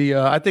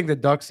I think the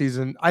duck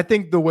season. I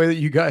think the way that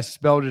you guys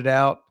spelled it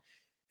out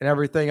and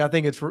everything. I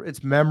think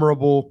it's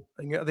memorable.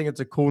 I think it's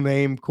a cool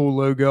name, cool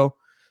logo.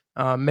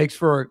 Makes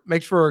for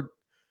a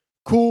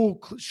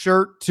cool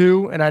shirt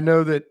too. And I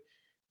know that,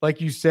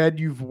 like you said,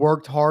 you've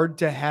worked hard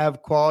to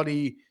have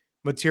quality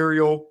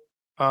material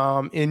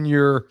in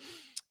your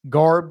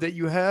garb that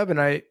you have,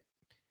 and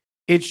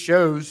it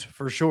shows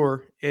for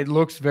sure. It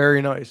looks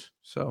very nice.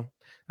 So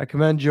I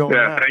commend you on that.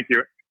 Yeah, thank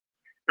you.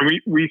 And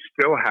we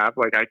still have,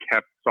 like, I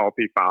kept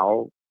Salty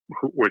Fowl,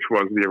 which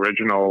was the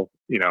original,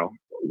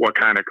 what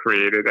kind of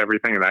created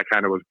everything. And that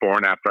kind of was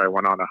born after I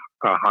went on a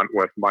hunt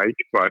with Mike,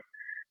 but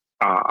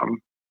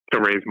to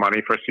raise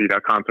money for sea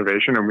duck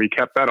conservation. And we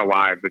kept that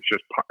alive. It's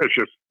just,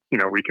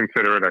 we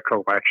consider it a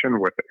collection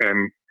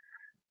within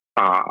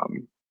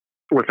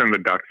the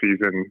duck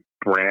season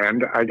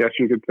brand, I guess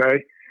you could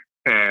say.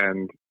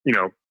 And,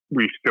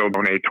 we still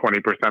donate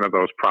 20% of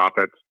those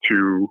profits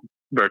to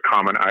the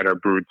common eider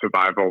brood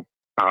survival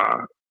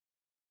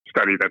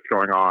study that's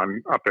going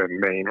on up in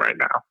Maine right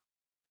now.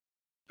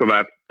 So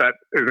that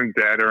isn't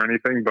dead or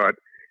anything, but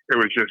it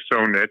was just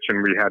so niche,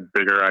 and we had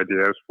bigger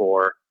ideas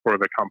for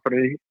the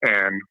company,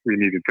 and we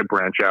needed to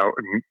branch out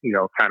and,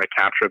 kind of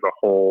capture the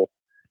whole,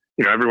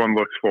 everyone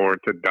looks forward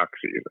to duck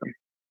season,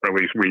 or at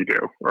least we do,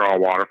 or all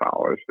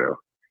waterfowlers do.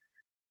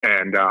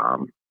 And,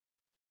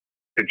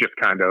 it just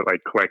kind of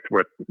like clicked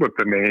with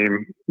the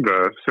name,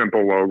 the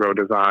simple logo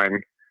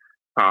design.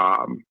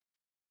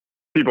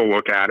 People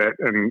look at it,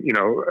 and,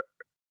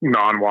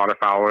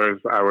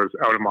 non-waterfowlers. I was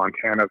out in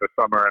Montana this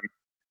summer, and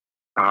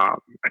I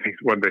think,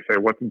 what did they say?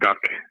 What's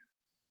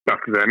dukszn?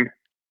 And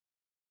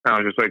I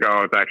was just like,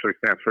 oh, it actually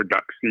stands for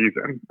duck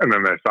season. And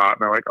then they saw it,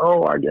 and they're like,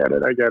 oh, I get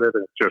it.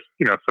 It's just,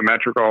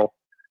 symmetrical,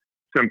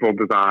 simple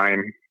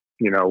design.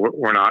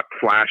 We're not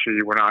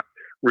flashy. We're not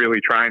really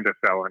trying to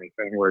sell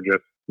anything. We're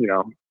just,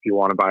 if you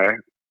want to buy a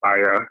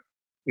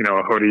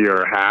hoodie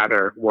or a hat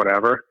or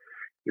whatever,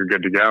 you're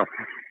good to go.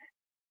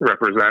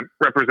 Represent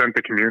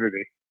the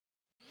community.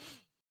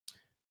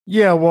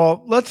 Yeah,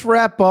 well, let's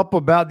wrap up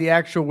about the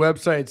actual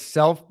website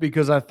itself,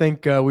 because I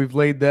think we've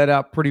laid that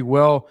out pretty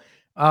well.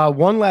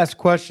 One last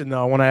question,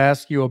 though, I want to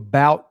ask you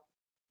about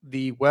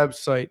the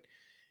website.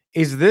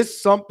 Is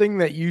this something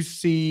that you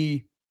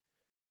see?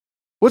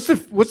 What's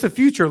the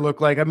future look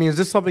like? I mean, is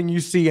this something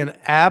you see an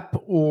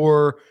app,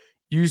 or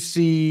you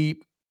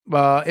see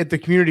if the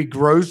community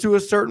grows to a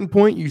certain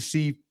point, you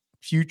see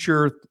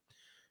future,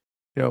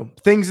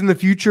 things in the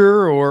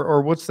future,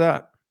 or what's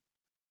that?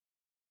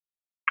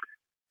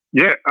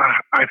 Yeah,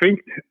 I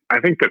think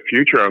the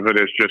future of it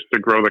is just to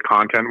grow the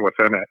content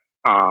within it.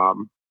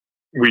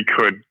 We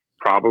could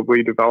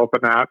probably develop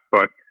an app,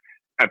 but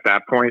at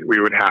that point, we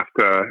would have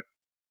to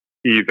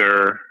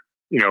either,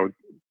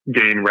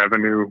 gain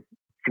revenue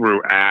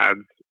through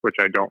ads, which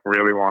I don't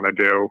really want to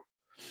do.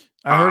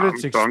 I heard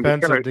it's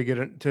expensive to get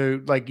it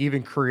to, like,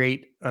 even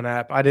create an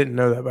app. I didn't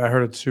know that, but I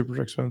heard it's super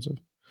expensive.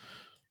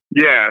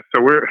 Yeah,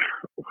 so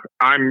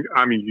I'm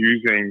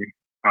using.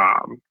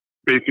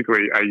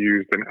 Basically, I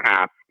used an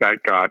app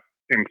that got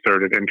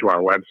inserted into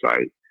our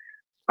website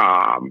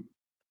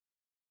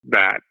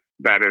that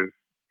is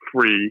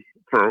free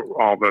for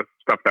all the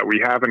stuff that we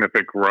have. And if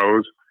it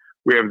grows,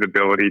 we have the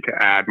ability to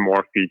add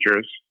more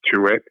features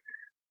to it.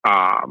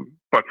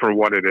 But for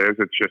what it is,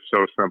 it's just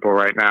so simple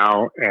right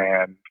now,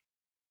 and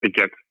it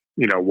gets,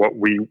 what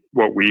we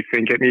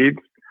think it needs.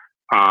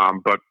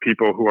 But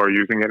people who are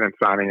using it and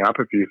signing up,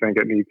 if you think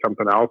it needs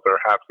something else or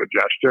have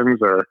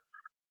suggestions or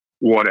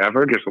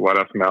whatever, just let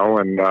us know,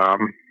 and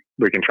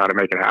we can try to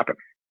make it happen.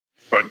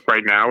 But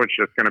right now, it's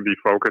just going to be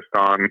focused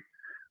on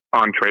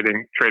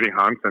trading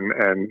hunts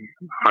and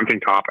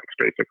hunting topics,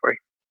 basically.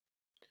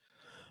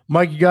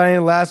 Mike, you got any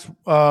last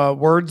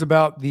words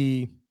about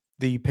the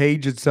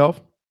page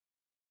itself?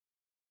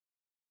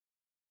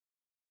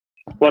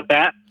 What's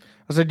that?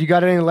 I said, you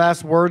got any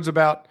last words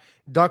about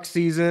duck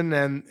season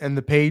and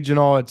the page and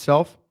all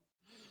itself?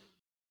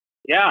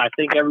 Yeah, I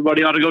think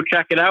everybody ought to go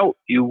check it out.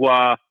 It's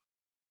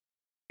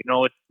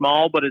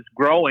small, but it's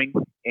growing,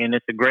 and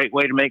it's a great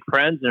way to make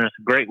friends, and it's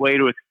a great way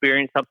to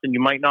experience something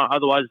you might not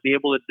otherwise be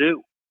able to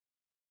do.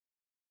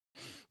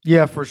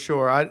 Yeah, for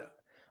sure.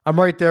 I'm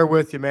right there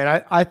with you,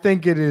 man. I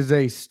think it is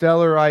a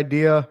stellar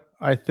idea.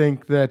 I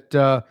think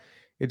that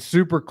it's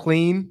super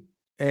clean,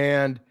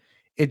 and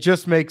it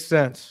just makes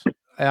sense.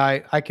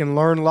 I can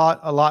learn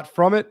a lot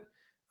from it.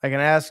 I can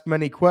ask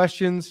many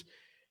questions,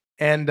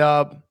 and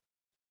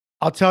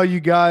I'll tell you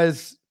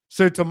guys.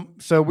 So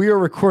we are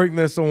recording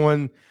this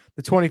on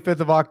the 25th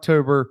of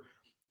October.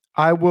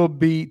 I will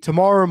be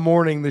tomorrow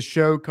morning. The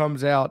show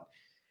comes out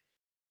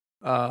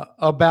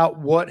about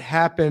what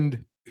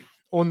happened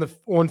on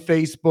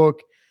Facebook,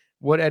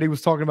 what Eddie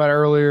was talking about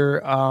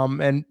earlier,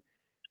 and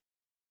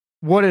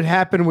what had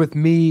happened with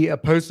me, a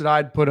post that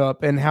I'd put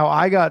up, and how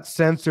I got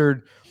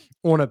censored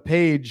on a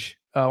page,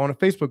 on a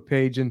Facebook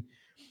page. And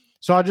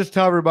so I'll just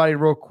tell everybody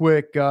real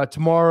quick,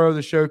 tomorrow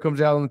the show comes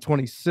out on the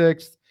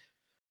 26th,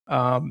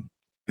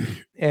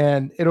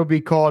 and it'll be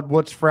called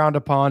What's Frowned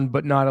Upon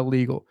But Not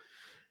Illegal.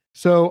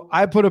 So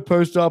I put a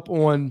post up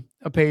on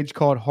a page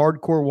called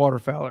Hardcore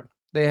Waterfowler.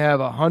 They have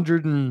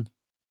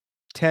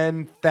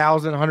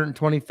 110,000,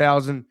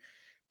 120,000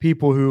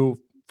 people who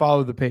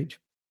follow the page.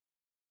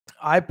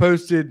 I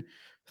posted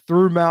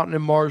through Mountain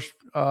and Marsh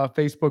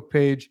Facebook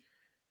page.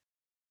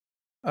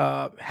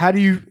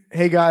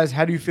 Hey guys,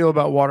 how do you feel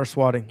about water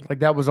swatting? Like,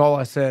 that was all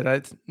I said.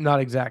 It's not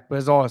exact, but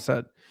it's all I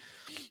said.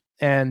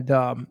 And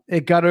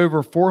it got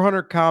over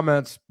 400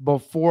 comments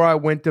before I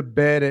went to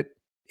bed at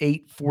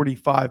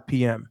 8:45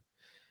 p.m.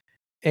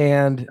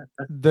 And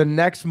the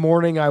next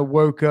morning I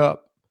woke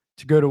up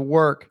to go to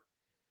work,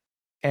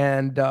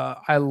 and I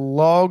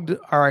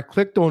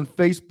clicked on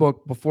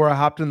Facebook before I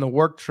hopped in the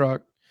work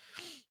truck,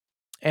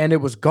 and it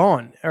was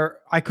gone, or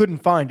I couldn't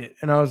find it.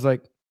 And I was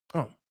like,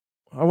 oh,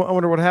 I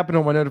wonder what happened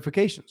on my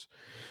notifications.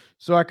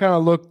 So I kind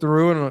of looked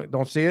through and I'm like,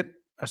 don't see it.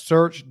 I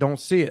search,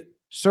 don't see it.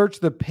 Search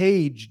the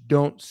page,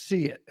 don't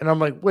see it. And I'm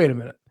like, wait a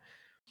minute.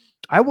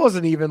 I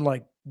wasn't even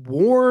like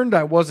warned.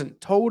 I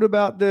wasn't told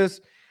about this.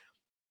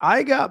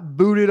 I got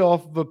booted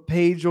off of a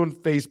page on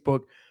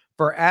Facebook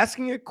for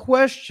asking a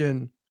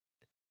question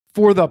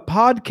for the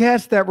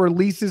podcast that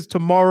releases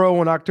tomorrow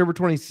on October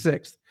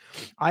 26th.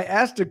 I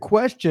asked a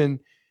question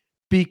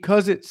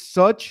because it's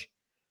such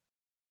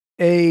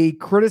a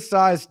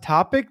criticized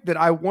topic that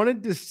I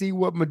wanted to see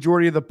what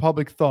majority of the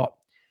public thought.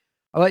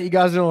 I'll let you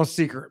guys know a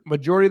secret.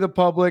 Majority of the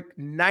public,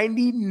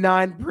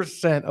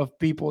 99% of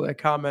people that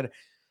commented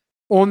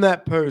on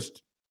that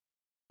post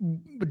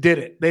did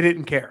it. They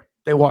didn't care.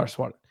 They water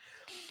swatted.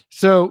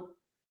 So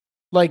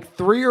like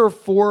 3 or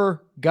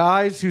 4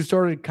 guys who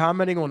started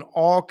commenting on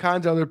all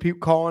kinds of other people,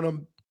 calling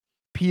them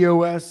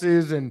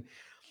POSs and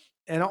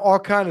all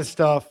kind of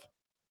stuff.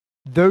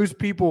 Those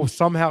people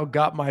somehow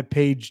got my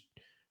page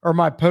or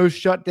my post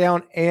shut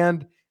down,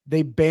 and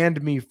they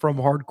banned me from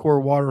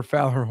Hardcore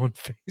Waterfowler on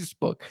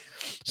Facebook.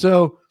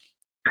 So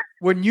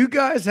when you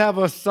guys have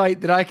a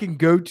site that I can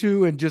go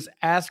to and just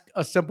ask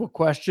a simple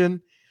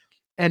question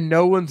and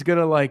no one's going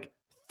to like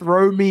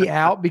throw me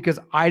out because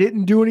I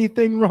didn't do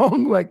anything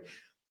wrong, like,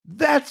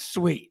 that's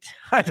sweet.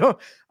 I don't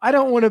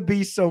want to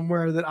be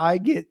somewhere that I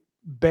get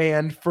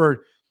banned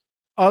for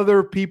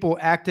other people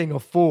acting a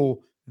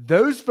fool.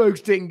 Those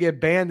folks didn't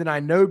get banned, and I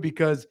know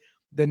because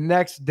the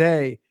next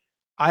day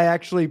I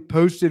actually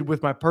posted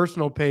with my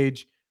personal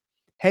page,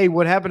 hey,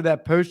 what happened to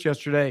that post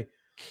yesterday?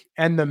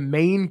 And the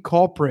main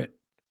culprit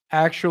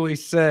actually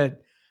said,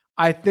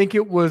 I think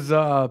it was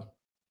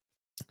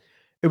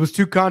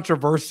too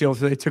controversial,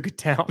 so they took it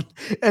down.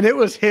 And it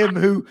was him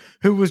who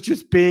was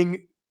just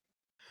being,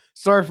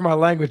 sorry for my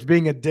language,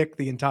 being a dick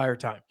the entire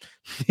time.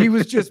 He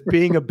was just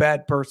being a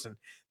bad person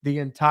the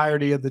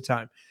entirety of the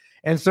time.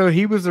 And so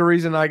he was the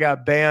reason I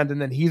got banned, and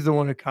then he's the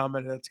one who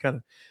commented. That's kind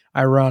of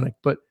ironic.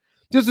 But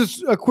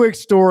just a quick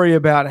story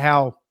about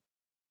how,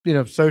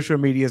 social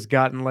media has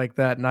gotten like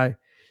that. And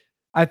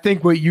I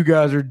think what you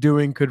guys are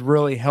doing could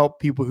really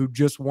help people who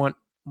just want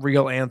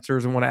real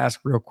answers and want to ask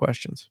real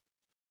questions.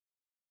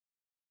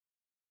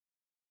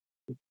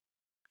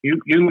 You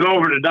can go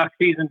over to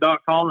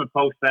dukszn.com and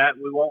post that.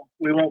 We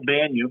won't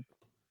ban you.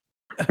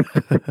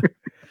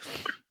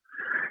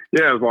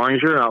 Yeah, as long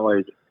as you're not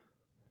like,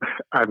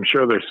 I'm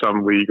sure there's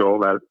some legal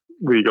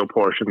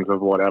portions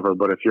of whatever,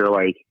 but if you're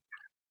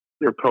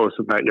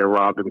posting that you're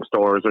robbing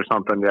stores or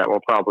something, yeah, we'll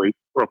probably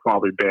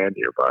ban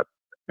you. But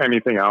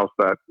anything else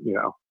that,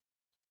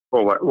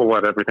 we'll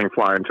let everything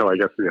fly until I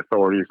guess the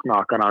authorities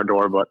knock on our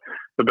door. But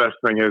the best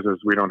thing is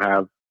we don't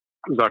have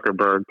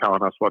Zuckerberg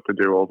telling us what to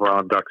do over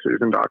on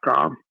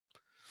dukszn.com.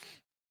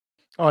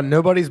 Oh,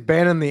 nobody's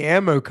banning the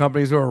ammo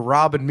companies who are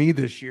robbing me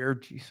this year.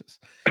 Jesus.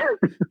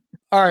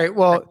 All right.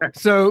 Well,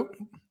 so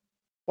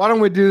why don't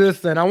we do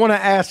this then? I want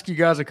to ask you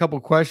guys a couple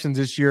questions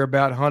this year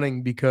about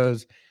hunting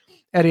because,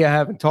 Eddie, I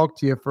haven't talked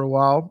to you for a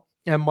while.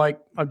 And Mike,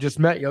 I've just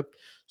met you.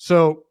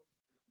 So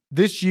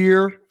this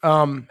year,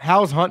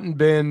 how's hunting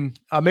been?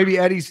 Maybe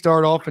Eddie,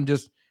 start off and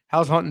just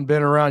how's hunting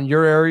been around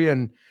your area,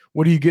 and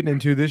what are you getting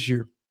into this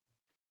year?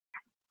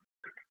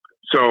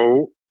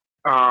 So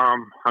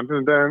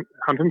hunting's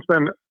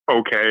been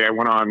okay. I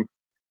went on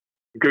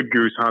a good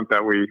goose hunt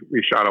that we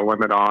shot a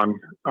limit on.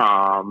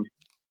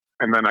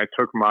 And then I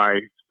took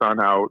my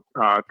son out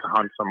to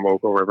hunt some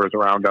local rivers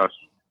around us.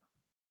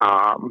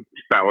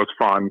 That was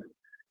fun.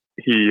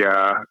 He's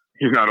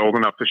not old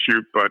enough to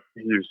shoot, but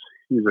he's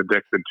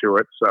addicted to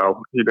it.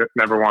 So he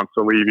never wants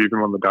to leave,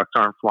 even when the ducks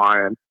aren't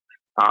flying.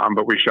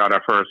 But we shot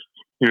our first,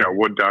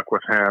 wood duck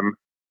with him.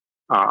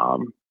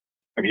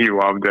 and he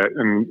loved it.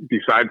 And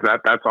besides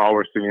that, that's all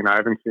we're seeing. I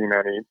haven't seen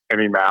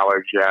any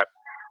mallards yet.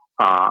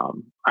 I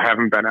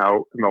haven't been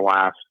out in the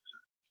last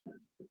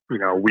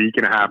week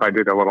and a half. I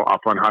did a little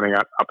upland hunting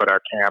up at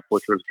our camp,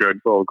 which was good,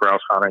 a little grouse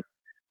hunting.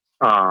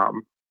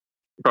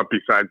 But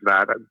besides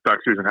that, duck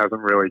season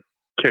hasn't really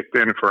kicked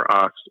in for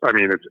us. I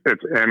mean,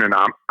 it's in, and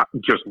I'm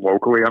just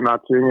locally, I'm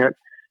not seeing it.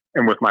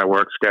 And with my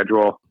work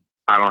schedule,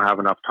 I don't have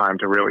enough time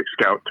to really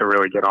scout to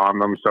really get on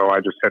them. So I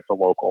just hit the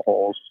local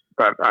holes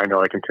that I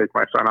know I can take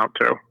my son out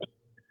to.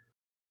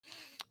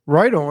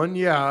 Right on.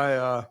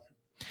 Yeah.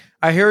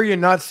 I hear you're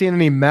not seeing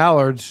any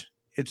mallards.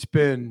 It's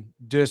been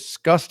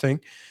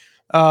disgusting.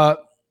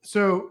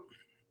 So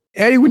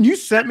Eddie, when you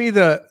sent me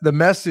the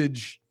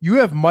message, you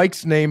have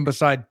Mike's name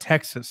beside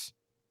Texas.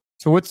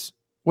 So what's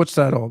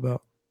that all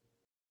about?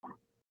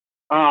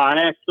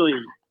 I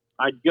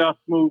just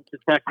moved to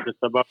Texas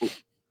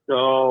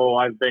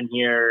I've been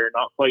here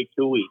not quite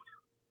 2 weeks.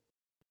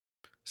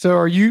 So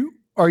are you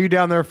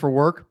down there for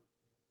work?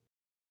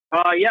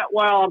 Yeah,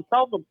 well, I'm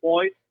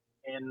self-employed,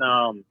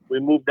 and we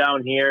moved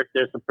down here.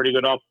 There's some pretty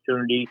good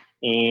opportunities,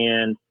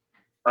 and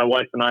my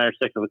wife and I are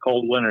sick of the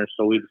cold winter,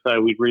 so we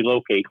decided we'd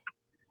relocate.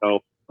 So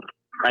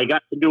I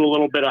got to do a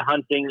little bit of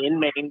hunting in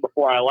Maine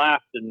before I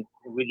left, and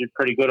we did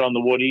pretty good on the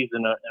woodies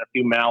and a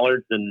few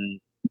mallards, and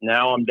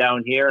now I'm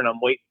down here, and I'm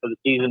waiting for the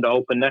season to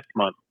open next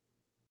month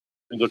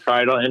and go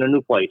try it in a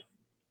new place.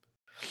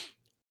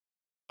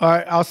 All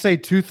right, I'll say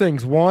two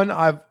things. One,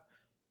 I've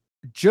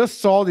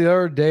just saw the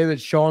other day that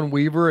Sean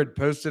Weaver had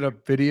posted a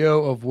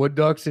video of wood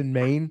ducks in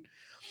Maine,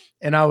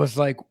 and I was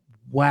like,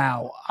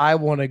 wow, I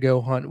want to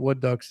go hunt wood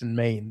ducks in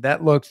Maine.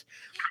 That looks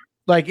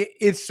like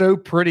it's so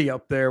pretty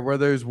up there where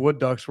those wood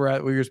ducks were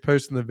at. We were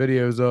posting the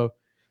videos of.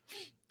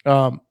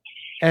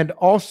 And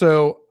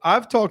also,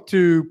 I've talked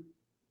to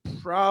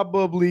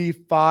probably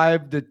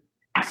 5 to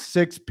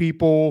 6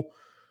 people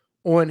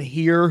on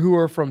here who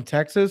are from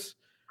Texas,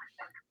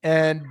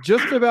 and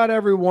just about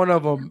every one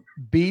of them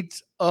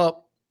beats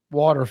up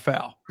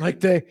waterfowl.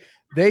 Like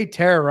they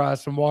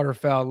terrorize some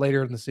waterfowl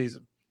later in the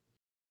season.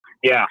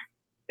 Yeah.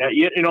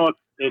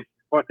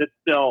 It's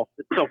still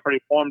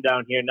pretty warm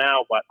down here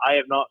now, but I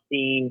have not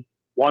seen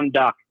one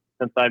duck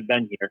since I've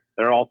been here.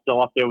 They're all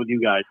still up there with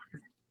you guys.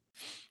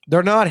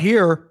 They're not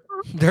here.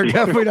 They're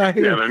definitely not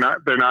here. Yeah,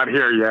 they're not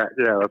here yet.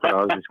 Yeah, that's what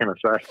I was just gonna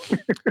say.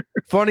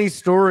 Funny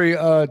story.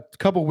 A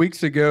couple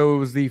weeks ago, it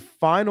was the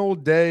final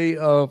day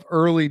of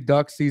early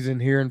duck season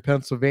here in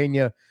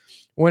Pennsylvania.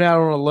 Went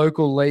out on a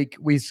local lake.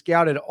 We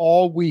scouted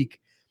all week,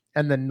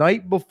 and the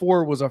night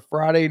before was a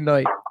Friday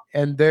night,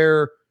 and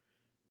there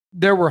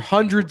were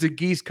hundreds of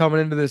geese coming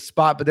into this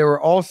spot, but there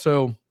were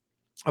also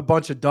a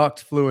bunch of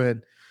ducks flew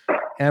in.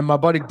 And my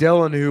buddy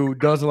Dylan, who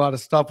does a lot of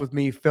stuff with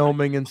me,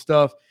 filming and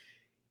stuff,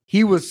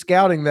 he was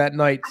scouting that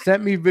night,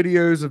 sent me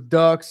videos of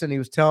ducks, and he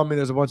was telling me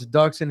there's a bunch of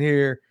ducks in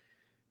here.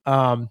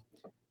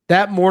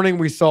 That morning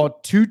we saw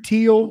 2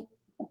 teal,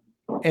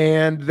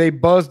 and they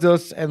buzzed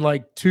us, and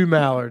like 2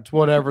 mallards,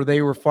 whatever.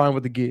 They were fine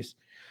with the geese.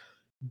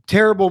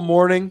 Terrible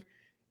morning.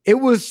 It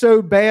was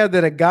so bad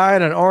that a guy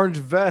in an orange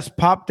vest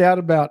popped out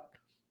about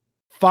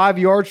 5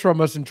 yards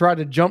from us and tried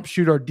to jump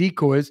shoot our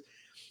decoys.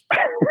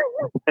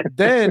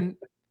 Then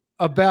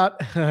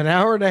about an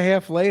hour and a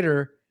half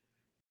later,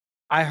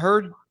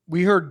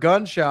 we heard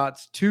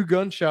gunshots, 2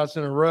 gunshots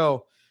in a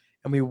row,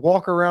 and we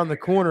walk around the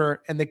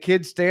corner, and the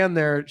kids stand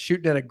there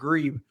shooting at a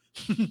grebe.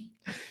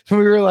 So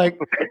we were like,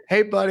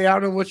 hey, buddy, I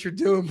don't know what you're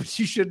doing, but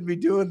you shouldn't be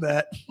doing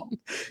that.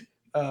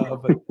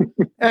 But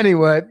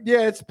anyway,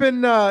 yeah, it's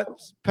been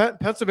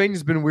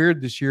Pennsylvania's been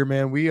weird this year,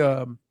 man. We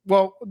the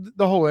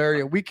whole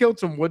area. We killed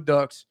some wood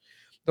ducks,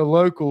 the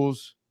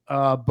locals,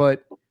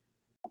 but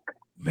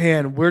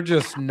man, we're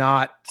just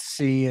not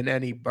seeing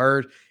any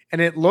birds. And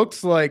it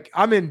looks like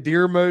I'm in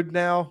deer mode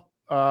now.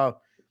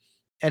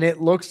 And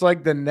it looks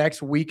like the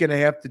next week and a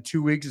half to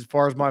 2 weeks, as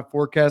far as my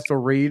forecast will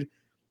read,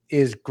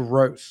 is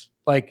gross.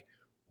 Like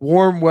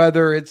warm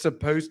weather. It's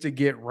supposed to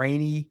get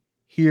rainy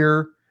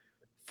here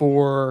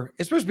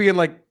it's supposed to be in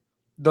like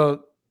the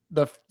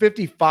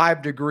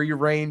 55-degree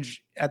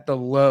range at the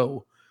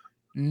low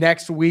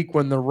next week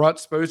when the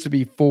rut's supposed to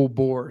be full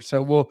bore.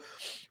 So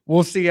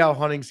we'll see how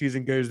hunting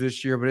season goes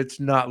this year, but it's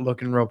not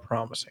looking real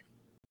promising.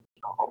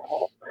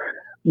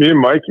 Me and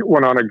Mike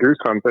went on a goose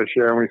hunt this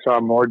year, and we saw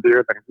more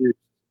deer than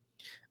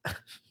geese.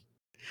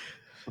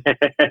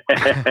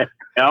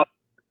 Yep.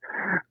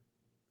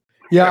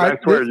 Yeah, I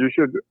swear you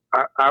should.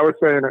 I was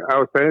saying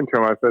to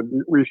him, I said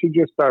we should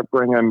just start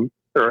bringing,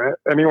 or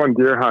anyone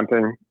deer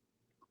hunting,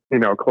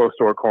 close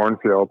to a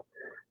cornfield,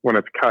 when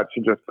it's cut,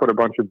 you just put a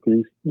bunch of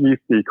geese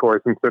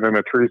decoys and sit in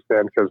a tree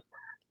stand, because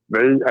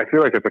I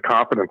feel like it's a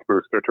confidence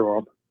booster to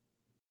them.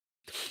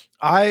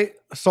 I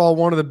saw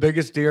one of the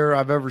biggest deer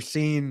I've ever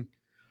seen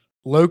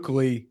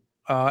locally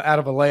out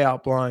of a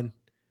layout blind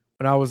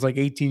when I was like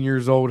 18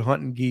 years old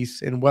hunting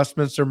geese in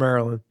Westminster,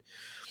 Maryland.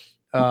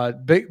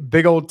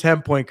 Big old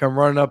 10-point come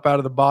running up out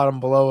of the bottom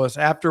below us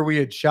after we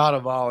had shot a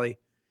volley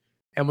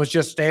and was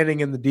just standing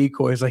in the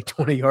decoys like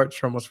 20 yards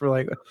from us. We're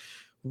like,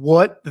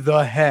 what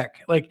the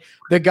heck? Like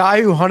the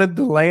guy who hunted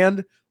the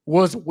land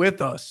was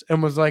with us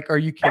and was like, "Are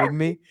you kidding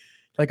me?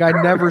 Like, I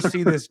never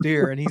see this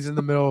deer, and he's in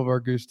the middle of our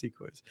goose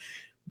decoys."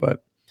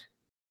 But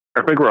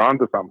I think we're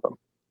onto something.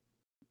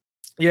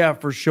 yeah,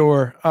 for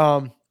sure.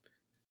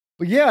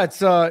 But yeah,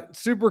 it's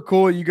super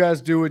cool. You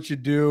guys do what you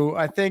do.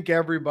 I think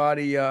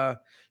everybody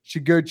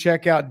should go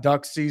check out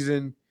duck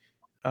season.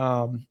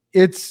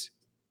 It's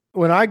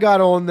when I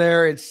got on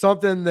there, it's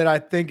something that I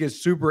think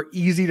is super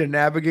easy to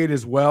navigate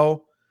as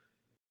well.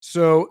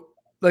 So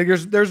like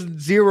there's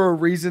zero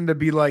reason to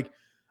be like,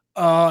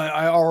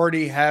 I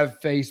already have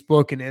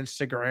Facebook and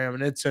Instagram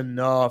and it's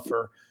enough,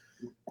 or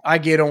I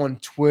get on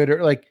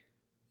Twitter. Like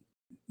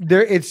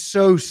it's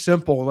so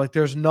simple. Like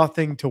there's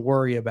nothing to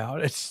worry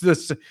about.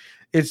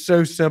 It's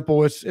so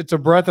simple. It's a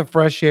breath of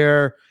fresh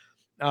air.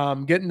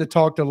 Getting to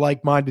talk to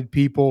like-minded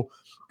people.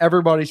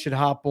 Everybody should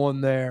hop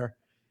on there.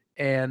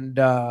 And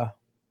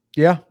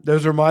yeah,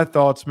 those are my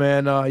thoughts,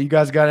 man. You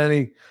guys got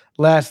any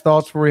last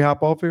thoughts before we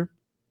hop off here?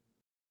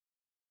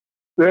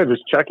 Yeah,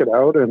 just check it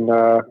out and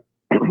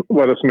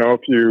let us know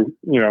if you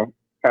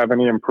have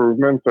any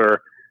improvements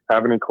or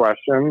have any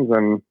questions.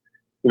 And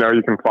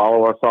you can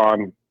follow us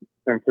on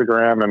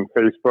Instagram and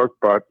Facebook,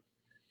 but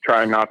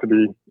try not to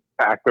be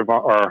active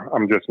or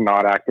I'm just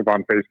not active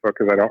on Facebook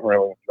because I don't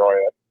really enjoy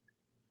it.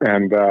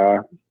 And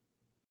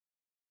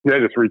yeah,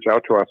 just reach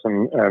out to us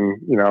and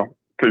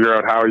figure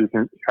out how you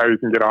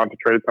can get on to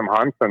trade some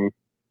hunts. And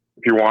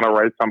if you want to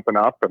write something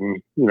up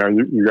and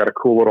you got a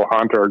cool little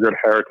hunt or a good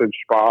heritage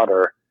spot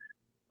or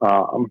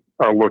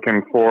are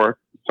looking for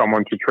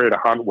someone to trade a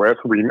hunt with,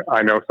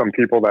 I know some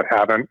people that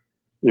haven't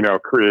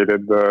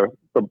created the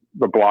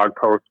blog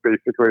post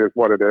basically is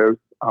what it is,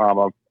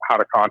 of how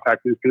to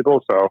contact these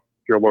people. So if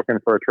you're looking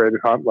for a traded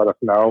hunt, let us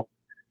know,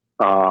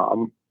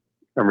 and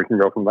we can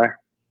go from there.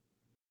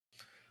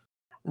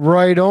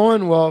 Right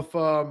on. Well, if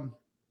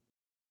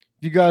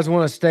you guys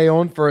want to stay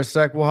on for a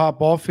sec, we'll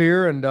hop off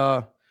here and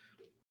we'll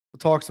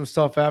talk some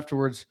stuff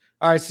afterwards.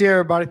 All right, see you,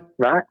 everybody.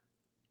 All right.